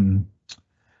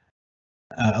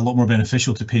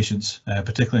beneficial to patients,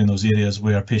 particularly in those areas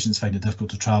where patients find it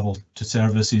difficult to travel to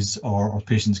services, or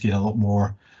patients gain a lot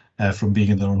more from being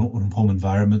in their own home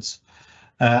environments.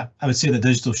 I would say that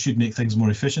digital should make things more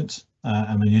efficient,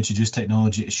 and when you introduce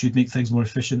technology, it should make things more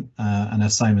efficient. And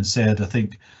as Simon said, I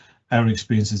think our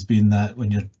experience has been that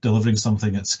when you're delivering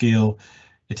something at scale,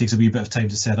 it takes a wee bit of time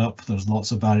to set up. There's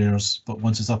lots of barriers, but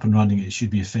once it's up and running, it should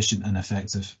be efficient and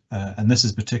effective. And this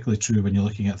is particularly true when you're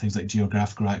looking at things like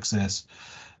geographical access,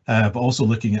 but also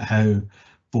looking at how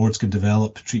boards can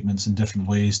develop treatments in different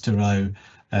ways to allow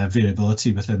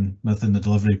variability within the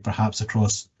delivery, perhaps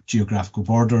across geographical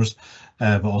borders,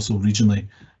 but also regionally.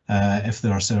 If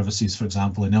there are services, for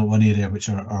example, in one area which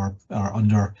are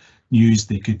under used,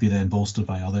 they could be then bolstered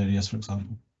by other areas, for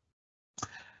example.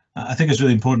 I think it's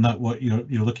really important that what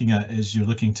you're looking at is you're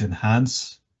looking to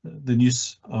enhance the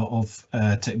use of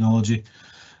technology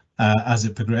as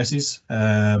it progresses.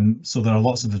 So there are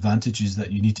lots of advantages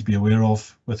that you need to be aware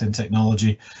of within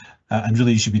technology, and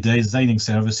really you should be designing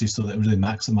services so that it really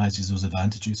maximises those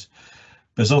advantages.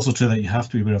 But it's also true that you have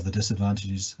to be aware of the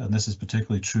disadvantages, and this is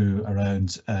particularly true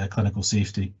around clinical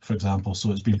safety, for example.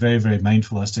 So it's been very, very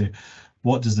mindful as to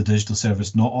what does the digital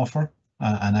service not offer,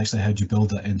 and actually how do you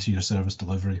build that into your service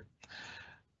delivery.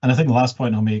 And I think the last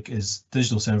point I'll make is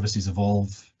digital services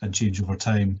evolve and change over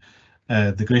time.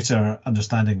 The greater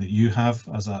understanding that you have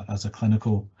as a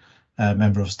clinical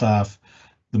member of staff,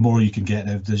 the more you can get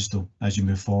out of digital as you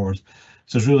move forward.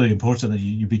 So it's really important that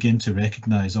you begin to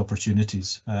recognise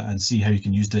opportunities and see how you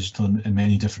can use digital in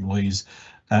many different ways.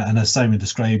 And as Simon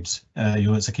describes,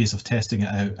 it's a case of testing it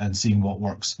out and seeing what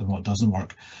works and what doesn't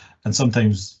work. And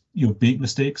sometimes you'll make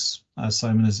mistakes, as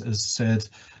Simon has said,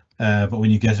 but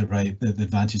when you get it right, the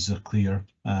advantages are clear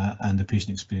and the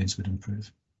patient experience would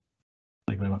improve.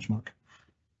 Thank you very much, Mark.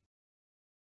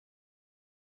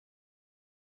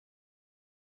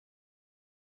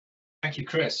 Thank you,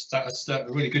 Chris. That's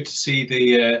really good to see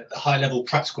the high-level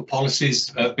practical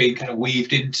policies being kind of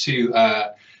weaved into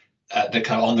the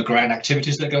kind of on-the-ground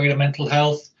activities that are going into mental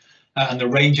health, and the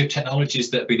range of technologies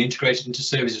that have been integrated into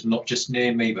services, not just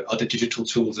Near Me, but other digital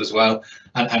tools as well.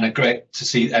 And great to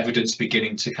see evidence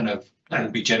beginning to kind of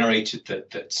be generated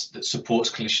that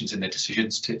supports clinicians in their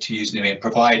decisions to use Near Me and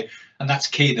provide. And that's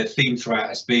key. The theme throughout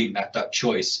has been that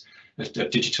choice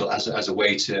of digital as a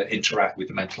way to interact with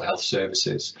the mental health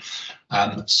services.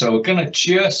 So we're going to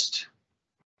just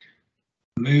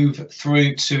move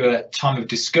through to a time of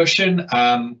discussion.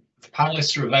 The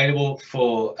panelists are available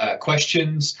for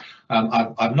questions.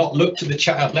 I've not looked at the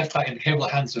chat. I've left that in the capable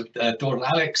hands of Dawn and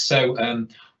Alex. So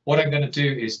what I'm going to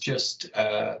do is just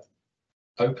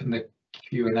open the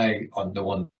Q&A on the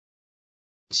one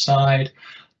side,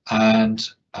 and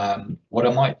what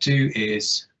I might do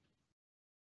is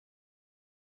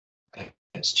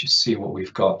let's just see what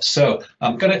we've got. So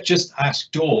I'm going to just ask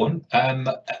Dawn,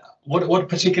 what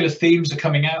particular themes are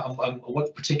coming out, and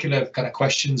what particular kind of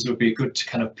questions would be good to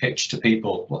kind of pitch to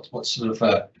people? What sort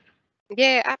of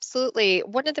Yeah, absolutely.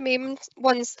 One of the main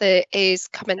ones that is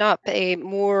coming up,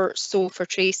 more so for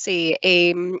Tracy,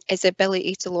 is the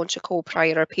ability to launch a call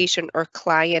prior a patient or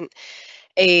client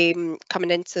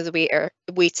coming into the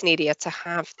waiting area to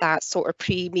have that sort of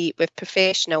pre-meet with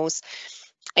professionals.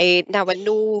 Now I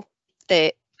know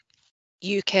that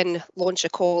you can launch a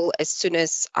call as soon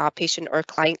as a patient or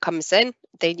client comes in,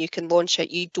 then you can launch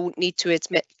it. You don't need to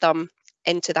admit them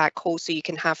into that call, so you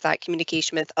can have that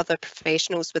communication with other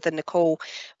professionals within the call.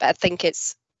 But I think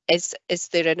is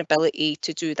there an ability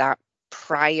to do that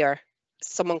prior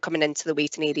someone coming into the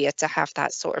waiting area to have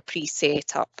that sort of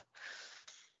pre-set up?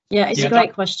 Yeah, it's a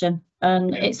great question,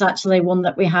 and it's actually one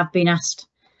that we have been asked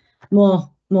more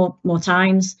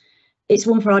times. It's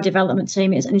one for our development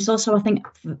team, and it's also, I think,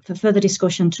 for further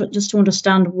discussion, just to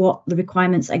understand what the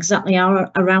requirements exactly are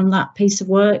around that piece of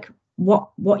work,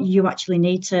 what you actually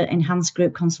need to enhance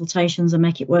group consultations and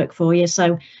make it work for you.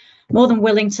 So more than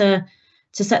willing to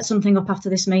set something up after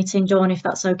this meeting, Dawn, if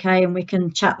that's okay, and we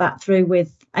can chat that through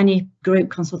with any group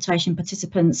consultation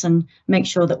participants and make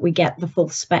sure that we get the full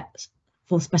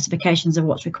specifications of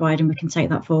what's required, and we can take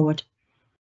that forward.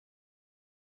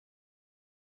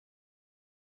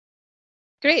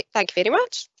 Great, thank you very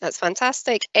much. That's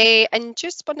fantastic. And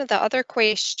just one of the other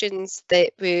questions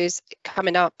that was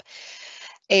coming up,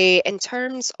 in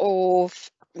terms of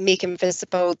making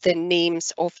visible the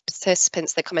names of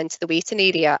participants that come into the waiting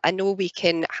area, I know we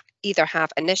can either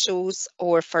have initials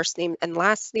or first name and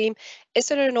last name. Is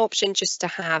there an option just to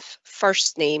have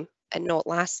first name and not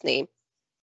last name?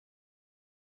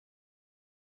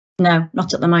 No,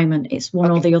 not at the moment. It's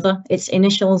one or the other. It's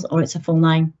initials or it's a full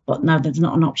name, but no, there's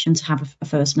not an option to have a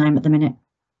first name at the minute.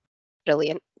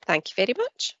 Brilliant. Thank you very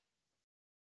much.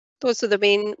 Those are the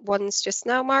main ones just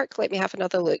now, Mark. Let me have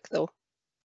another look though.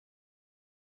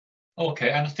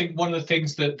 Okay, and I think one of the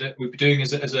things that we'll be doing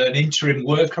as an interim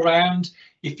workaround,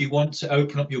 if you want to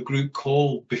open up your group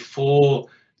call before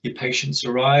your patients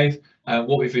arrive,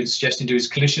 what we've been suggesting to do is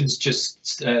clinicians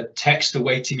just text the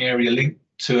waiting area link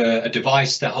to a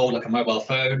device they hold, like a mobile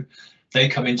phone. They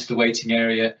come into the waiting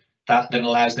area. That then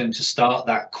allows them to start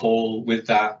that call with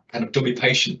that kind of dummy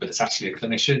patient, but it's actually a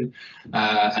clinician.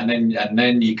 And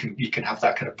then you can have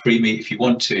that kind of pre-meet if you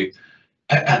want to.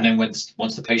 And then once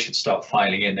the patients start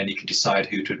filing in, then you can decide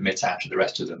who to admit out of the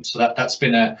rest of them. So that's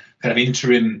been a kind of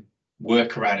interim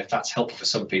workaround, if that's helpful for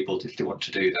some people, if they want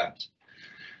to do that.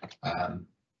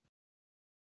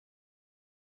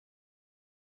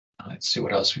 Let's see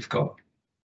what else we've got.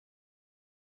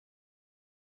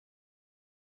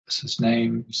 This is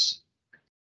names.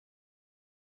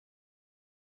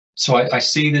 So I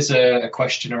see there's a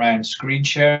question around screen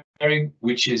sharing,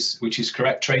 which is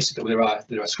correct, Tracy, that there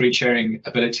are screen sharing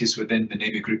abilities within the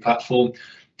Near Me Group platform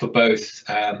for both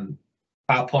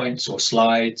PowerPoints or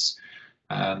slides.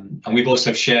 And we've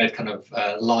also shared kind of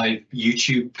live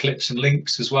YouTube clips and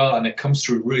links as well, and it comes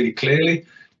through really clearly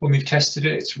when we've tested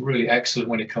it. It's really excellent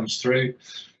when it comes through.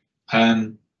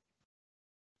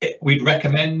 We'd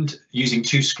recommend using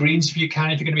 2 screens if you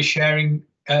can, if you're going to be sharing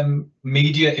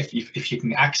media, if you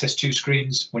can access 2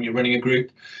 screens when you're running a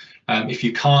group. If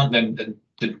you can't, then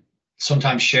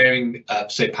sometimes sharing,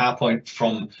 say, PowerPoint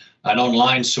from an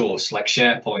online source like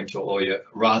SharePoint or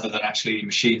rather than actually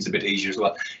machines, a bit easier as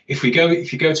well. If you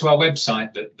go to our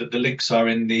website, the links are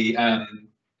in the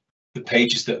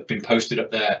pages that have been posted up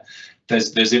there.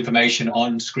 There's information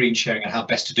on screen sharing and how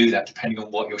best to do that depending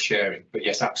on what you're sharing. But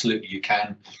yes, absolutely you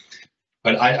can.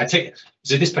 But I take,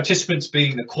 so this participants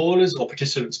being the callers or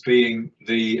participants being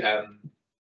the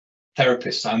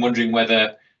therapists. I'm wondering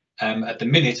whether at the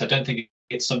minute, I don't think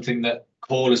it's something that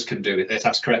callers can do.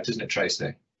 That's correct, isn't it,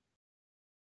 Tracy?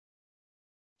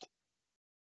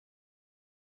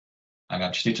 Hang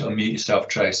on, just need to unmute yourself,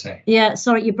 Tracy. Yeah,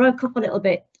 sorry, you broke up a little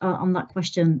bit on that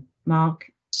question, Mark.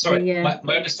 Sorry,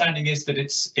 my understanding is that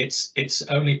it's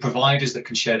only providers that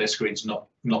can share their screens,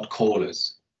 not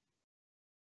callers.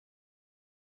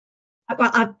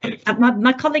 Well,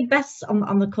 my colleague Beth's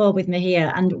on the call with me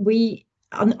here, and we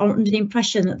are under the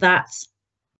impression that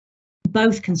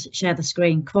both can share the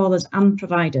screen, callers and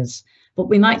providers. But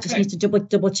we might just need to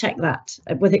double check that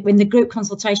with it in the group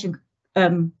consultation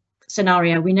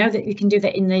scenario. We know that you can do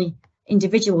that in the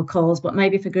individual calls, but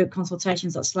maybe for group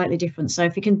consultations that's slightly different. So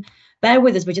if you can bear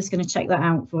with us, we're just going to check that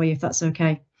out for you, if that's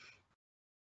okay.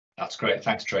 That's great.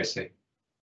 Thanks, Tracy.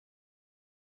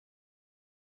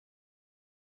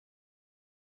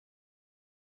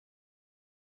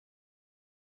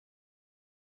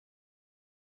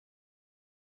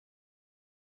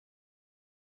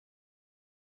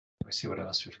 Let me see what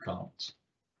else we've got.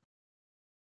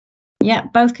 Yeah,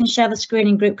 both can share the screen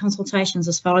in group consultations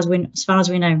as far as we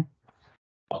know.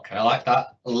 Okay, I like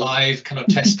that live kind of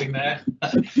testing there.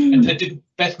 And did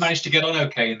Beth manage to get on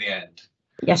okay in the end?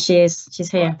 Yes, she is.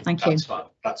 She's here. Right, thank you. That's fine.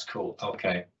 That's cool.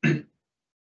 Okay. Okay,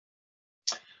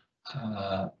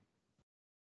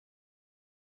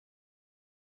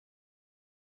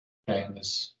 and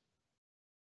there's...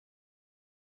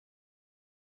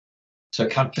 So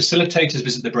can facilitators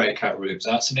visit the breakout rooms?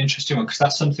 That's an interesting one because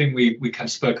that's something we kind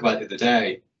of spoke about the other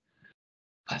day.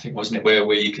 I think, wasn't it,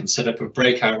 where you can set up a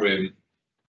breakout room,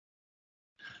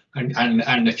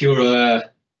 and if you're a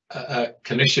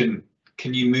clinician,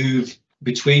 can you move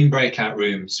between breakout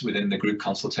rooms within the group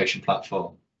consultation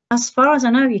platform? As far as I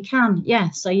know, you can. Yeah,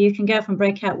 so you can go from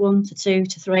breakout 1 to 2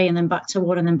 to 3, and then back to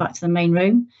 1, and then back to the main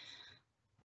room.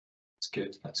 That's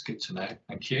good. That's good to know.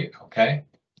 Thank you. Okay.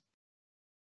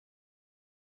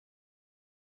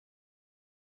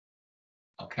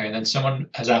 Okay, and then someone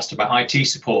has asked about IT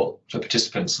support for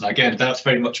participants, and again, that's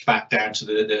very much back down to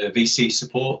the VC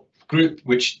support group,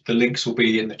 which the links will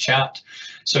be in the chat.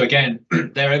 So again,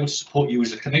 they're able to support you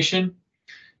as a clinician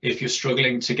if you're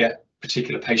struggling to get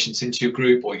particular patients into your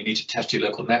group or you need to test your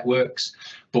local networks.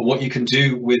 But what you can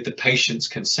do with the patient's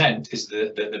consent is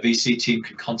the VC team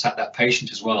can contact that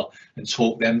patient as well and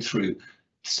talk them through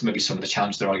maybe some of the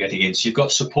challenges they are getting in. So you've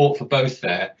got support for both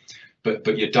there.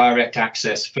 But your direct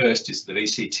access first is the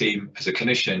VC team as a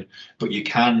clinician, but you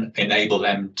can enable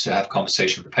them to have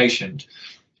conversation with the patient.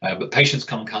 But patients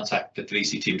can't contact the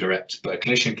VC team direct, but a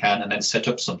clinician can, and then set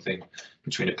up something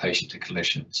between a patient and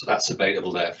clinician. So that's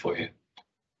available there for you.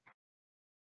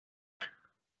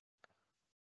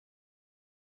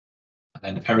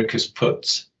 And then Erica's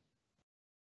put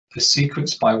the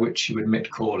sequence by which you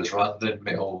admit callers rather than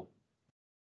admit all.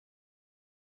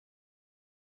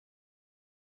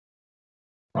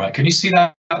 Right, can you see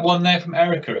that one there from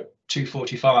Erica at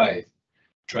 2:45,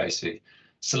 Tracy?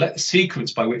 Select the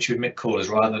sequence by which you admit callers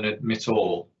rather than admit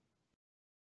all.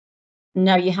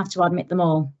 No, you have to admit them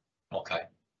all. Okay,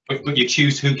 but you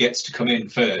choose who gets to come in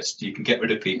first. You can get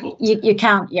rid of people. You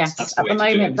can, yes. At the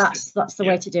moment, that's the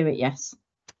way to do it, yes.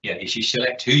 Yeah, you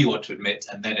select who you want to admit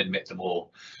and then admit them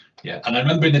all. Yeah, and I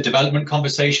remember in the development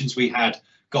conversations we had,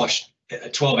 gosh,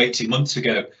 12, 18 months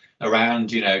ago,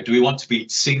 around, you know, do we want to be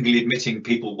singly admitting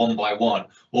people one by one,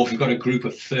 or if you've got a group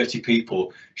of 30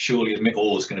 people, surely admit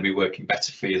all is going to be working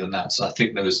better for you than that. So I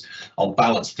think there was, on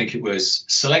balance, I think it was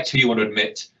select who you want to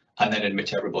admit and then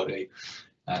admit everybody.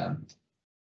 Yeah,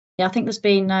 I think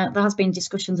there has been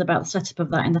discussions about the setup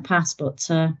of that in the past, but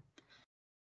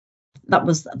that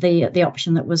was the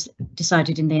option that was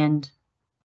decided in the end.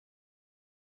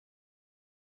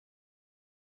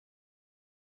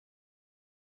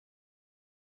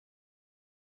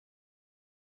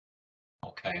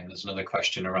 Okay, and there's another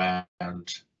question around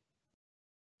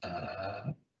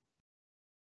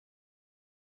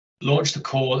launch the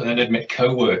call and then admit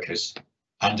co-workers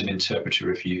and an interpreter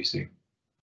refusing.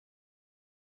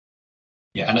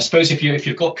 Yeah, and I suppose if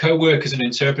you've got co-workers and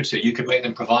interpreter, you could make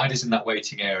them providers in that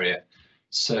waiting area.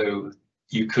 So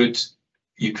you could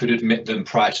admit them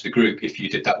prior to the group if you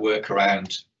did that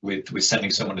workaround with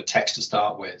sending someone a text to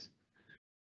start with.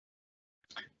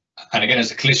 And again,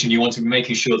 as a clinician, you want to be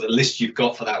making sure the list you've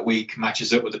got for that week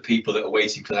matches up with the people that are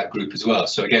waiting for that group as well.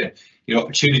 So again, your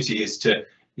opportunity is to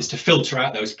filter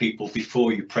out those people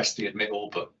before you press the admit all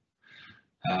button.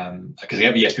 Because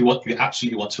yes, we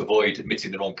absolutely want to avoid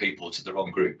admitting the wrong people to the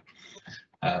wrong group.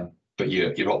 But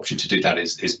your option to do that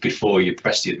is before you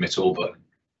press the admit all button.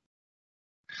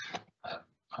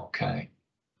 Okay.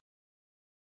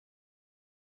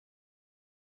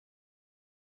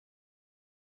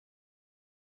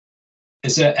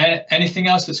 Is there anything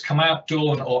else that's come out,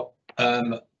 Dawn, or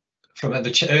from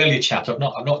the earlier chat? I've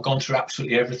not gone through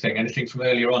absolutely everything. Anything from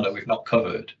earlier on that we've not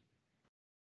covered?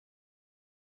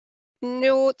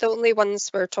 No, the only ones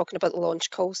we're talking about the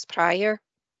launch calls prior.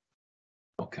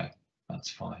 Okay, that's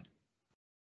fine.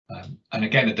 And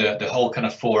again, the whole kind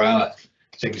of 4-hour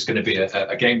thing is going to be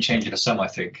a game changer for some. I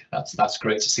think that's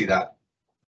great to see that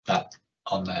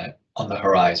on the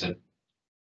horizon.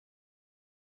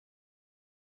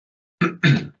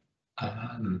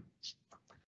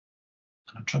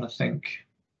 I'm trying to think.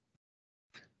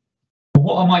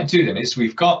 What I might do then is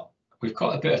we've got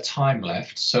a bit of time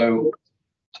left, so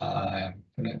I'm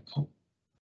gonna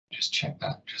just check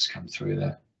that just come through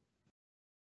there.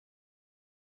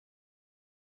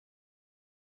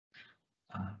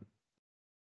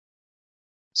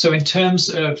 So in terms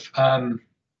of,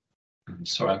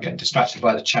 sorry, I'm getting distracted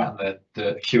by the chat and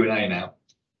the Q&A now.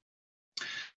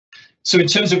 So in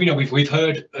terms of, we've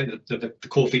heard the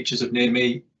core features of Near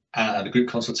Me, the group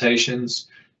consultations.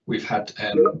 We've had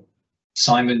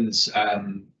Simon's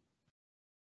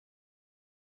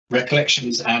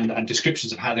recollections and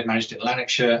descriptions of how they managed it in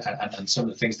Lanarkshire and some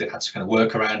of the things they've had to kind of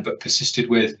work around but persisted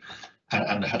with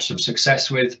and had some success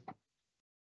with,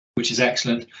 which is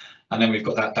excellent. And then we've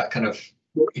got that kind of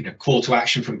call to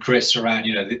action from Chris around,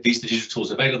 these are the digital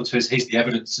tools available to us. Here's the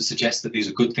evidence to suggest that these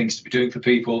are good things to be doing for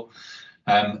people.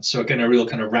 So again, a real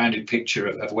kind of rounded picture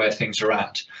of where things are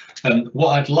at.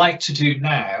 What I'd like to do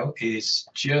now is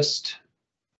just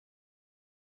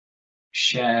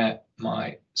share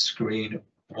my screen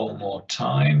one more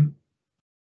time.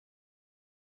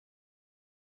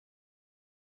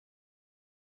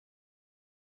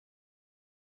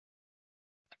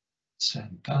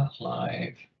 Send that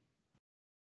live.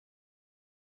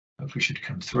 If we should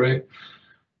come through.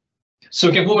 So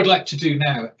again, what we'd like to do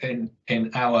now in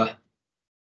our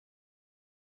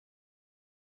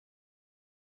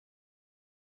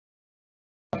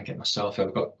I get myself.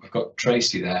 I've got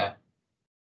Tracy there.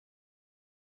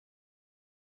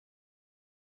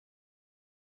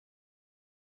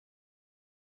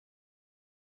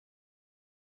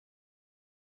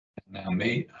 Now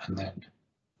me, and then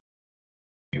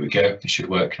here we go. It should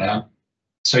work now.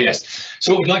 So yes,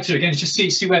 so what we'd like to do again is just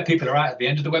see where people are at the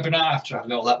end of the webinar after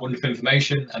having all that wonderful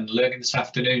information and learning this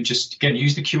afternoon. Just again,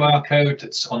 use the QR code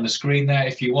that's on the screen there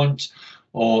if you want,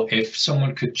 or if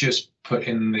someone could just put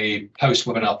in the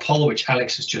post-webinar poll, which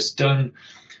Alex has just done.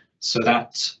 So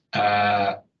that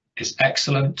is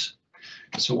excellent.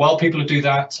 So while people do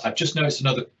that, I've just noticed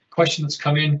another question that's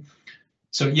come in.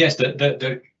 So yes,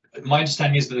 my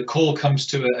understanding is that the call comes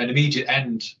to an immediate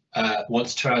end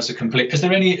once 2 hours are complete. Is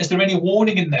there any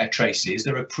warning in there, Tracy? Is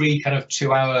there a kind of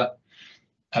 2 hour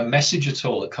message at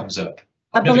all that comes up?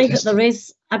 I believe that there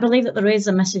is. I believe that there is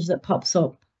a message that pops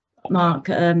up, Mark,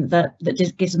 that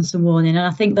just gives them some warning. And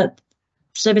I think that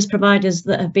service providers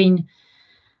that have been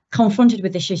confronted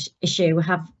with this issue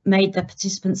have made their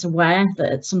participants aware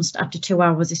that after 2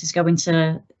 hours this is going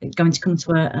to come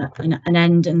to an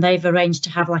end, and they've arranged to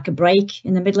have like a break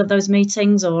in the middle of those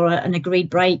meetings or an agreed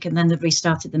break, and then they've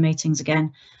restarted the meetings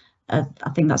again. I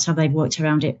think that's how they've worked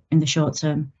around it in the short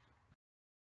term.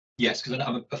 Yes, because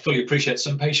I fully appreciate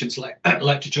some patients like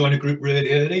to join a group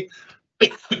really early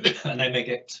and then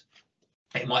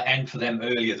it might end for them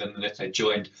earlier than if they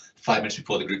joined 5 minutes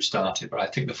before the group started. But I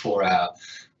think the 4 hour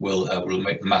will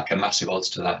make massive odds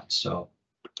to that. So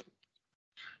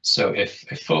if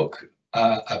folk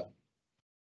have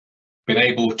been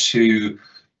able to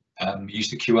use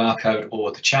the QR code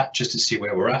or the chat just to see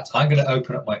where we're at, I'm going to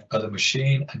open up my other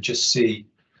machine and just see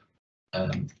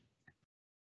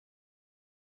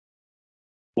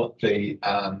what the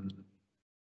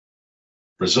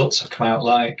results have come out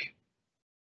like.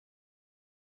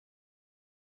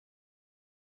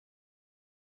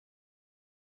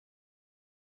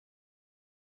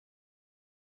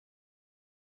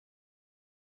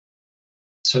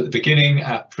 So at the beginning,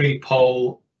 at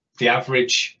pre-poll, the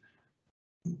average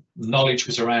knowledge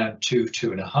was around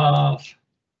 2.5,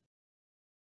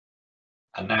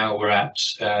 and now we're at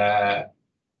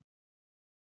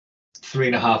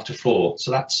 3.5 to 4. So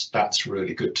that's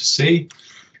really good to see.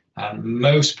 And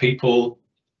most people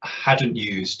hadn't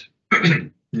used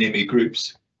NIMI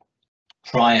groups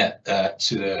prior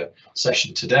to the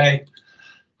session today,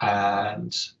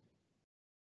 and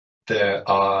there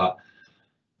are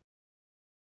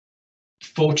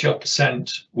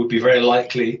 40% would be very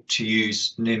likely to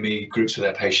use NIMI groups with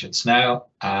their patients now,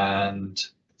 and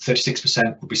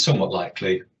 36% would be somewhat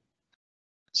likely.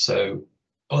 So,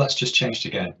 oh, that's just changed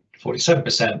again.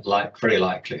 47% very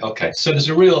likely. Okay, so there's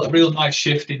a real nice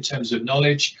shift in terms of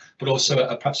knowledge, but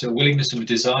also perhaps a willingness and a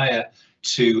desire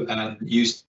to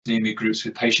use NIMI groups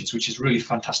with patients, which is really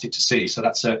fantastic to see. So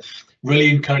that's really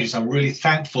encouraging. So I'm really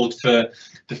thankful for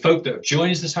the folk that have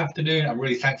joined us this afternoon. I'm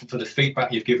really thankful for the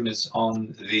feedback you've given us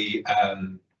on the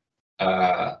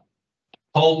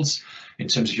polls in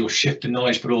terms of your shift in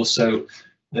knowledge, but also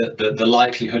the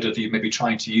likelihood of you maybe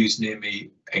trying to use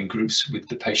NIMI in groups with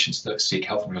the patients that seek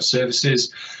help from your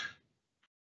services.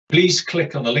 Please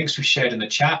click on the links we shared in the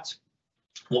chat.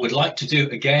 What we'd like to do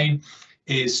again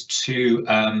is to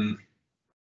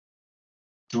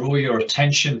draw your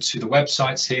attention to the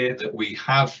websites here that we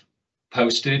have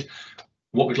posted.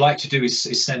 What we'd like to do is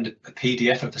send a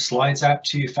PDF of the slides out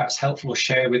to you if that's helpful, or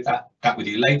share that with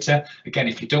you later. Again,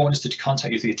 if you don't want us to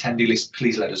contact you through the attendee list,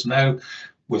 please let us know.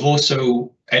 We've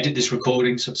also edited this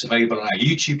recording, so it's available on our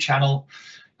YouTube channel,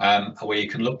 where you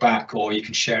can look back, or you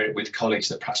can share it with colleagues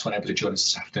that perhaps weren't able to join us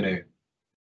this afternoon.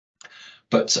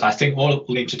 But I think what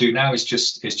we'll need to do now is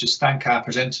just thank our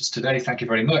presenters today. Thank you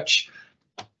very much.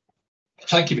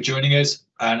 Thank you for joining us,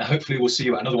 and hopefully we'll see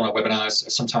you at another one of our webinars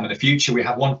sometime in the future. We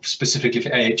have one specifically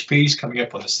for AHPs coming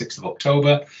up on the 6th of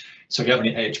October. So if you have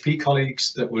any AHP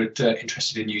colleagues that were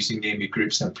interested in using NIMI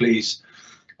groups, then please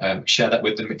share that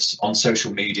with them. It's on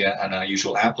social media and our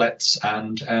usual outlets.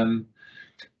 And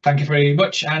thank you very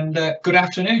much, and good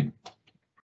afternoon.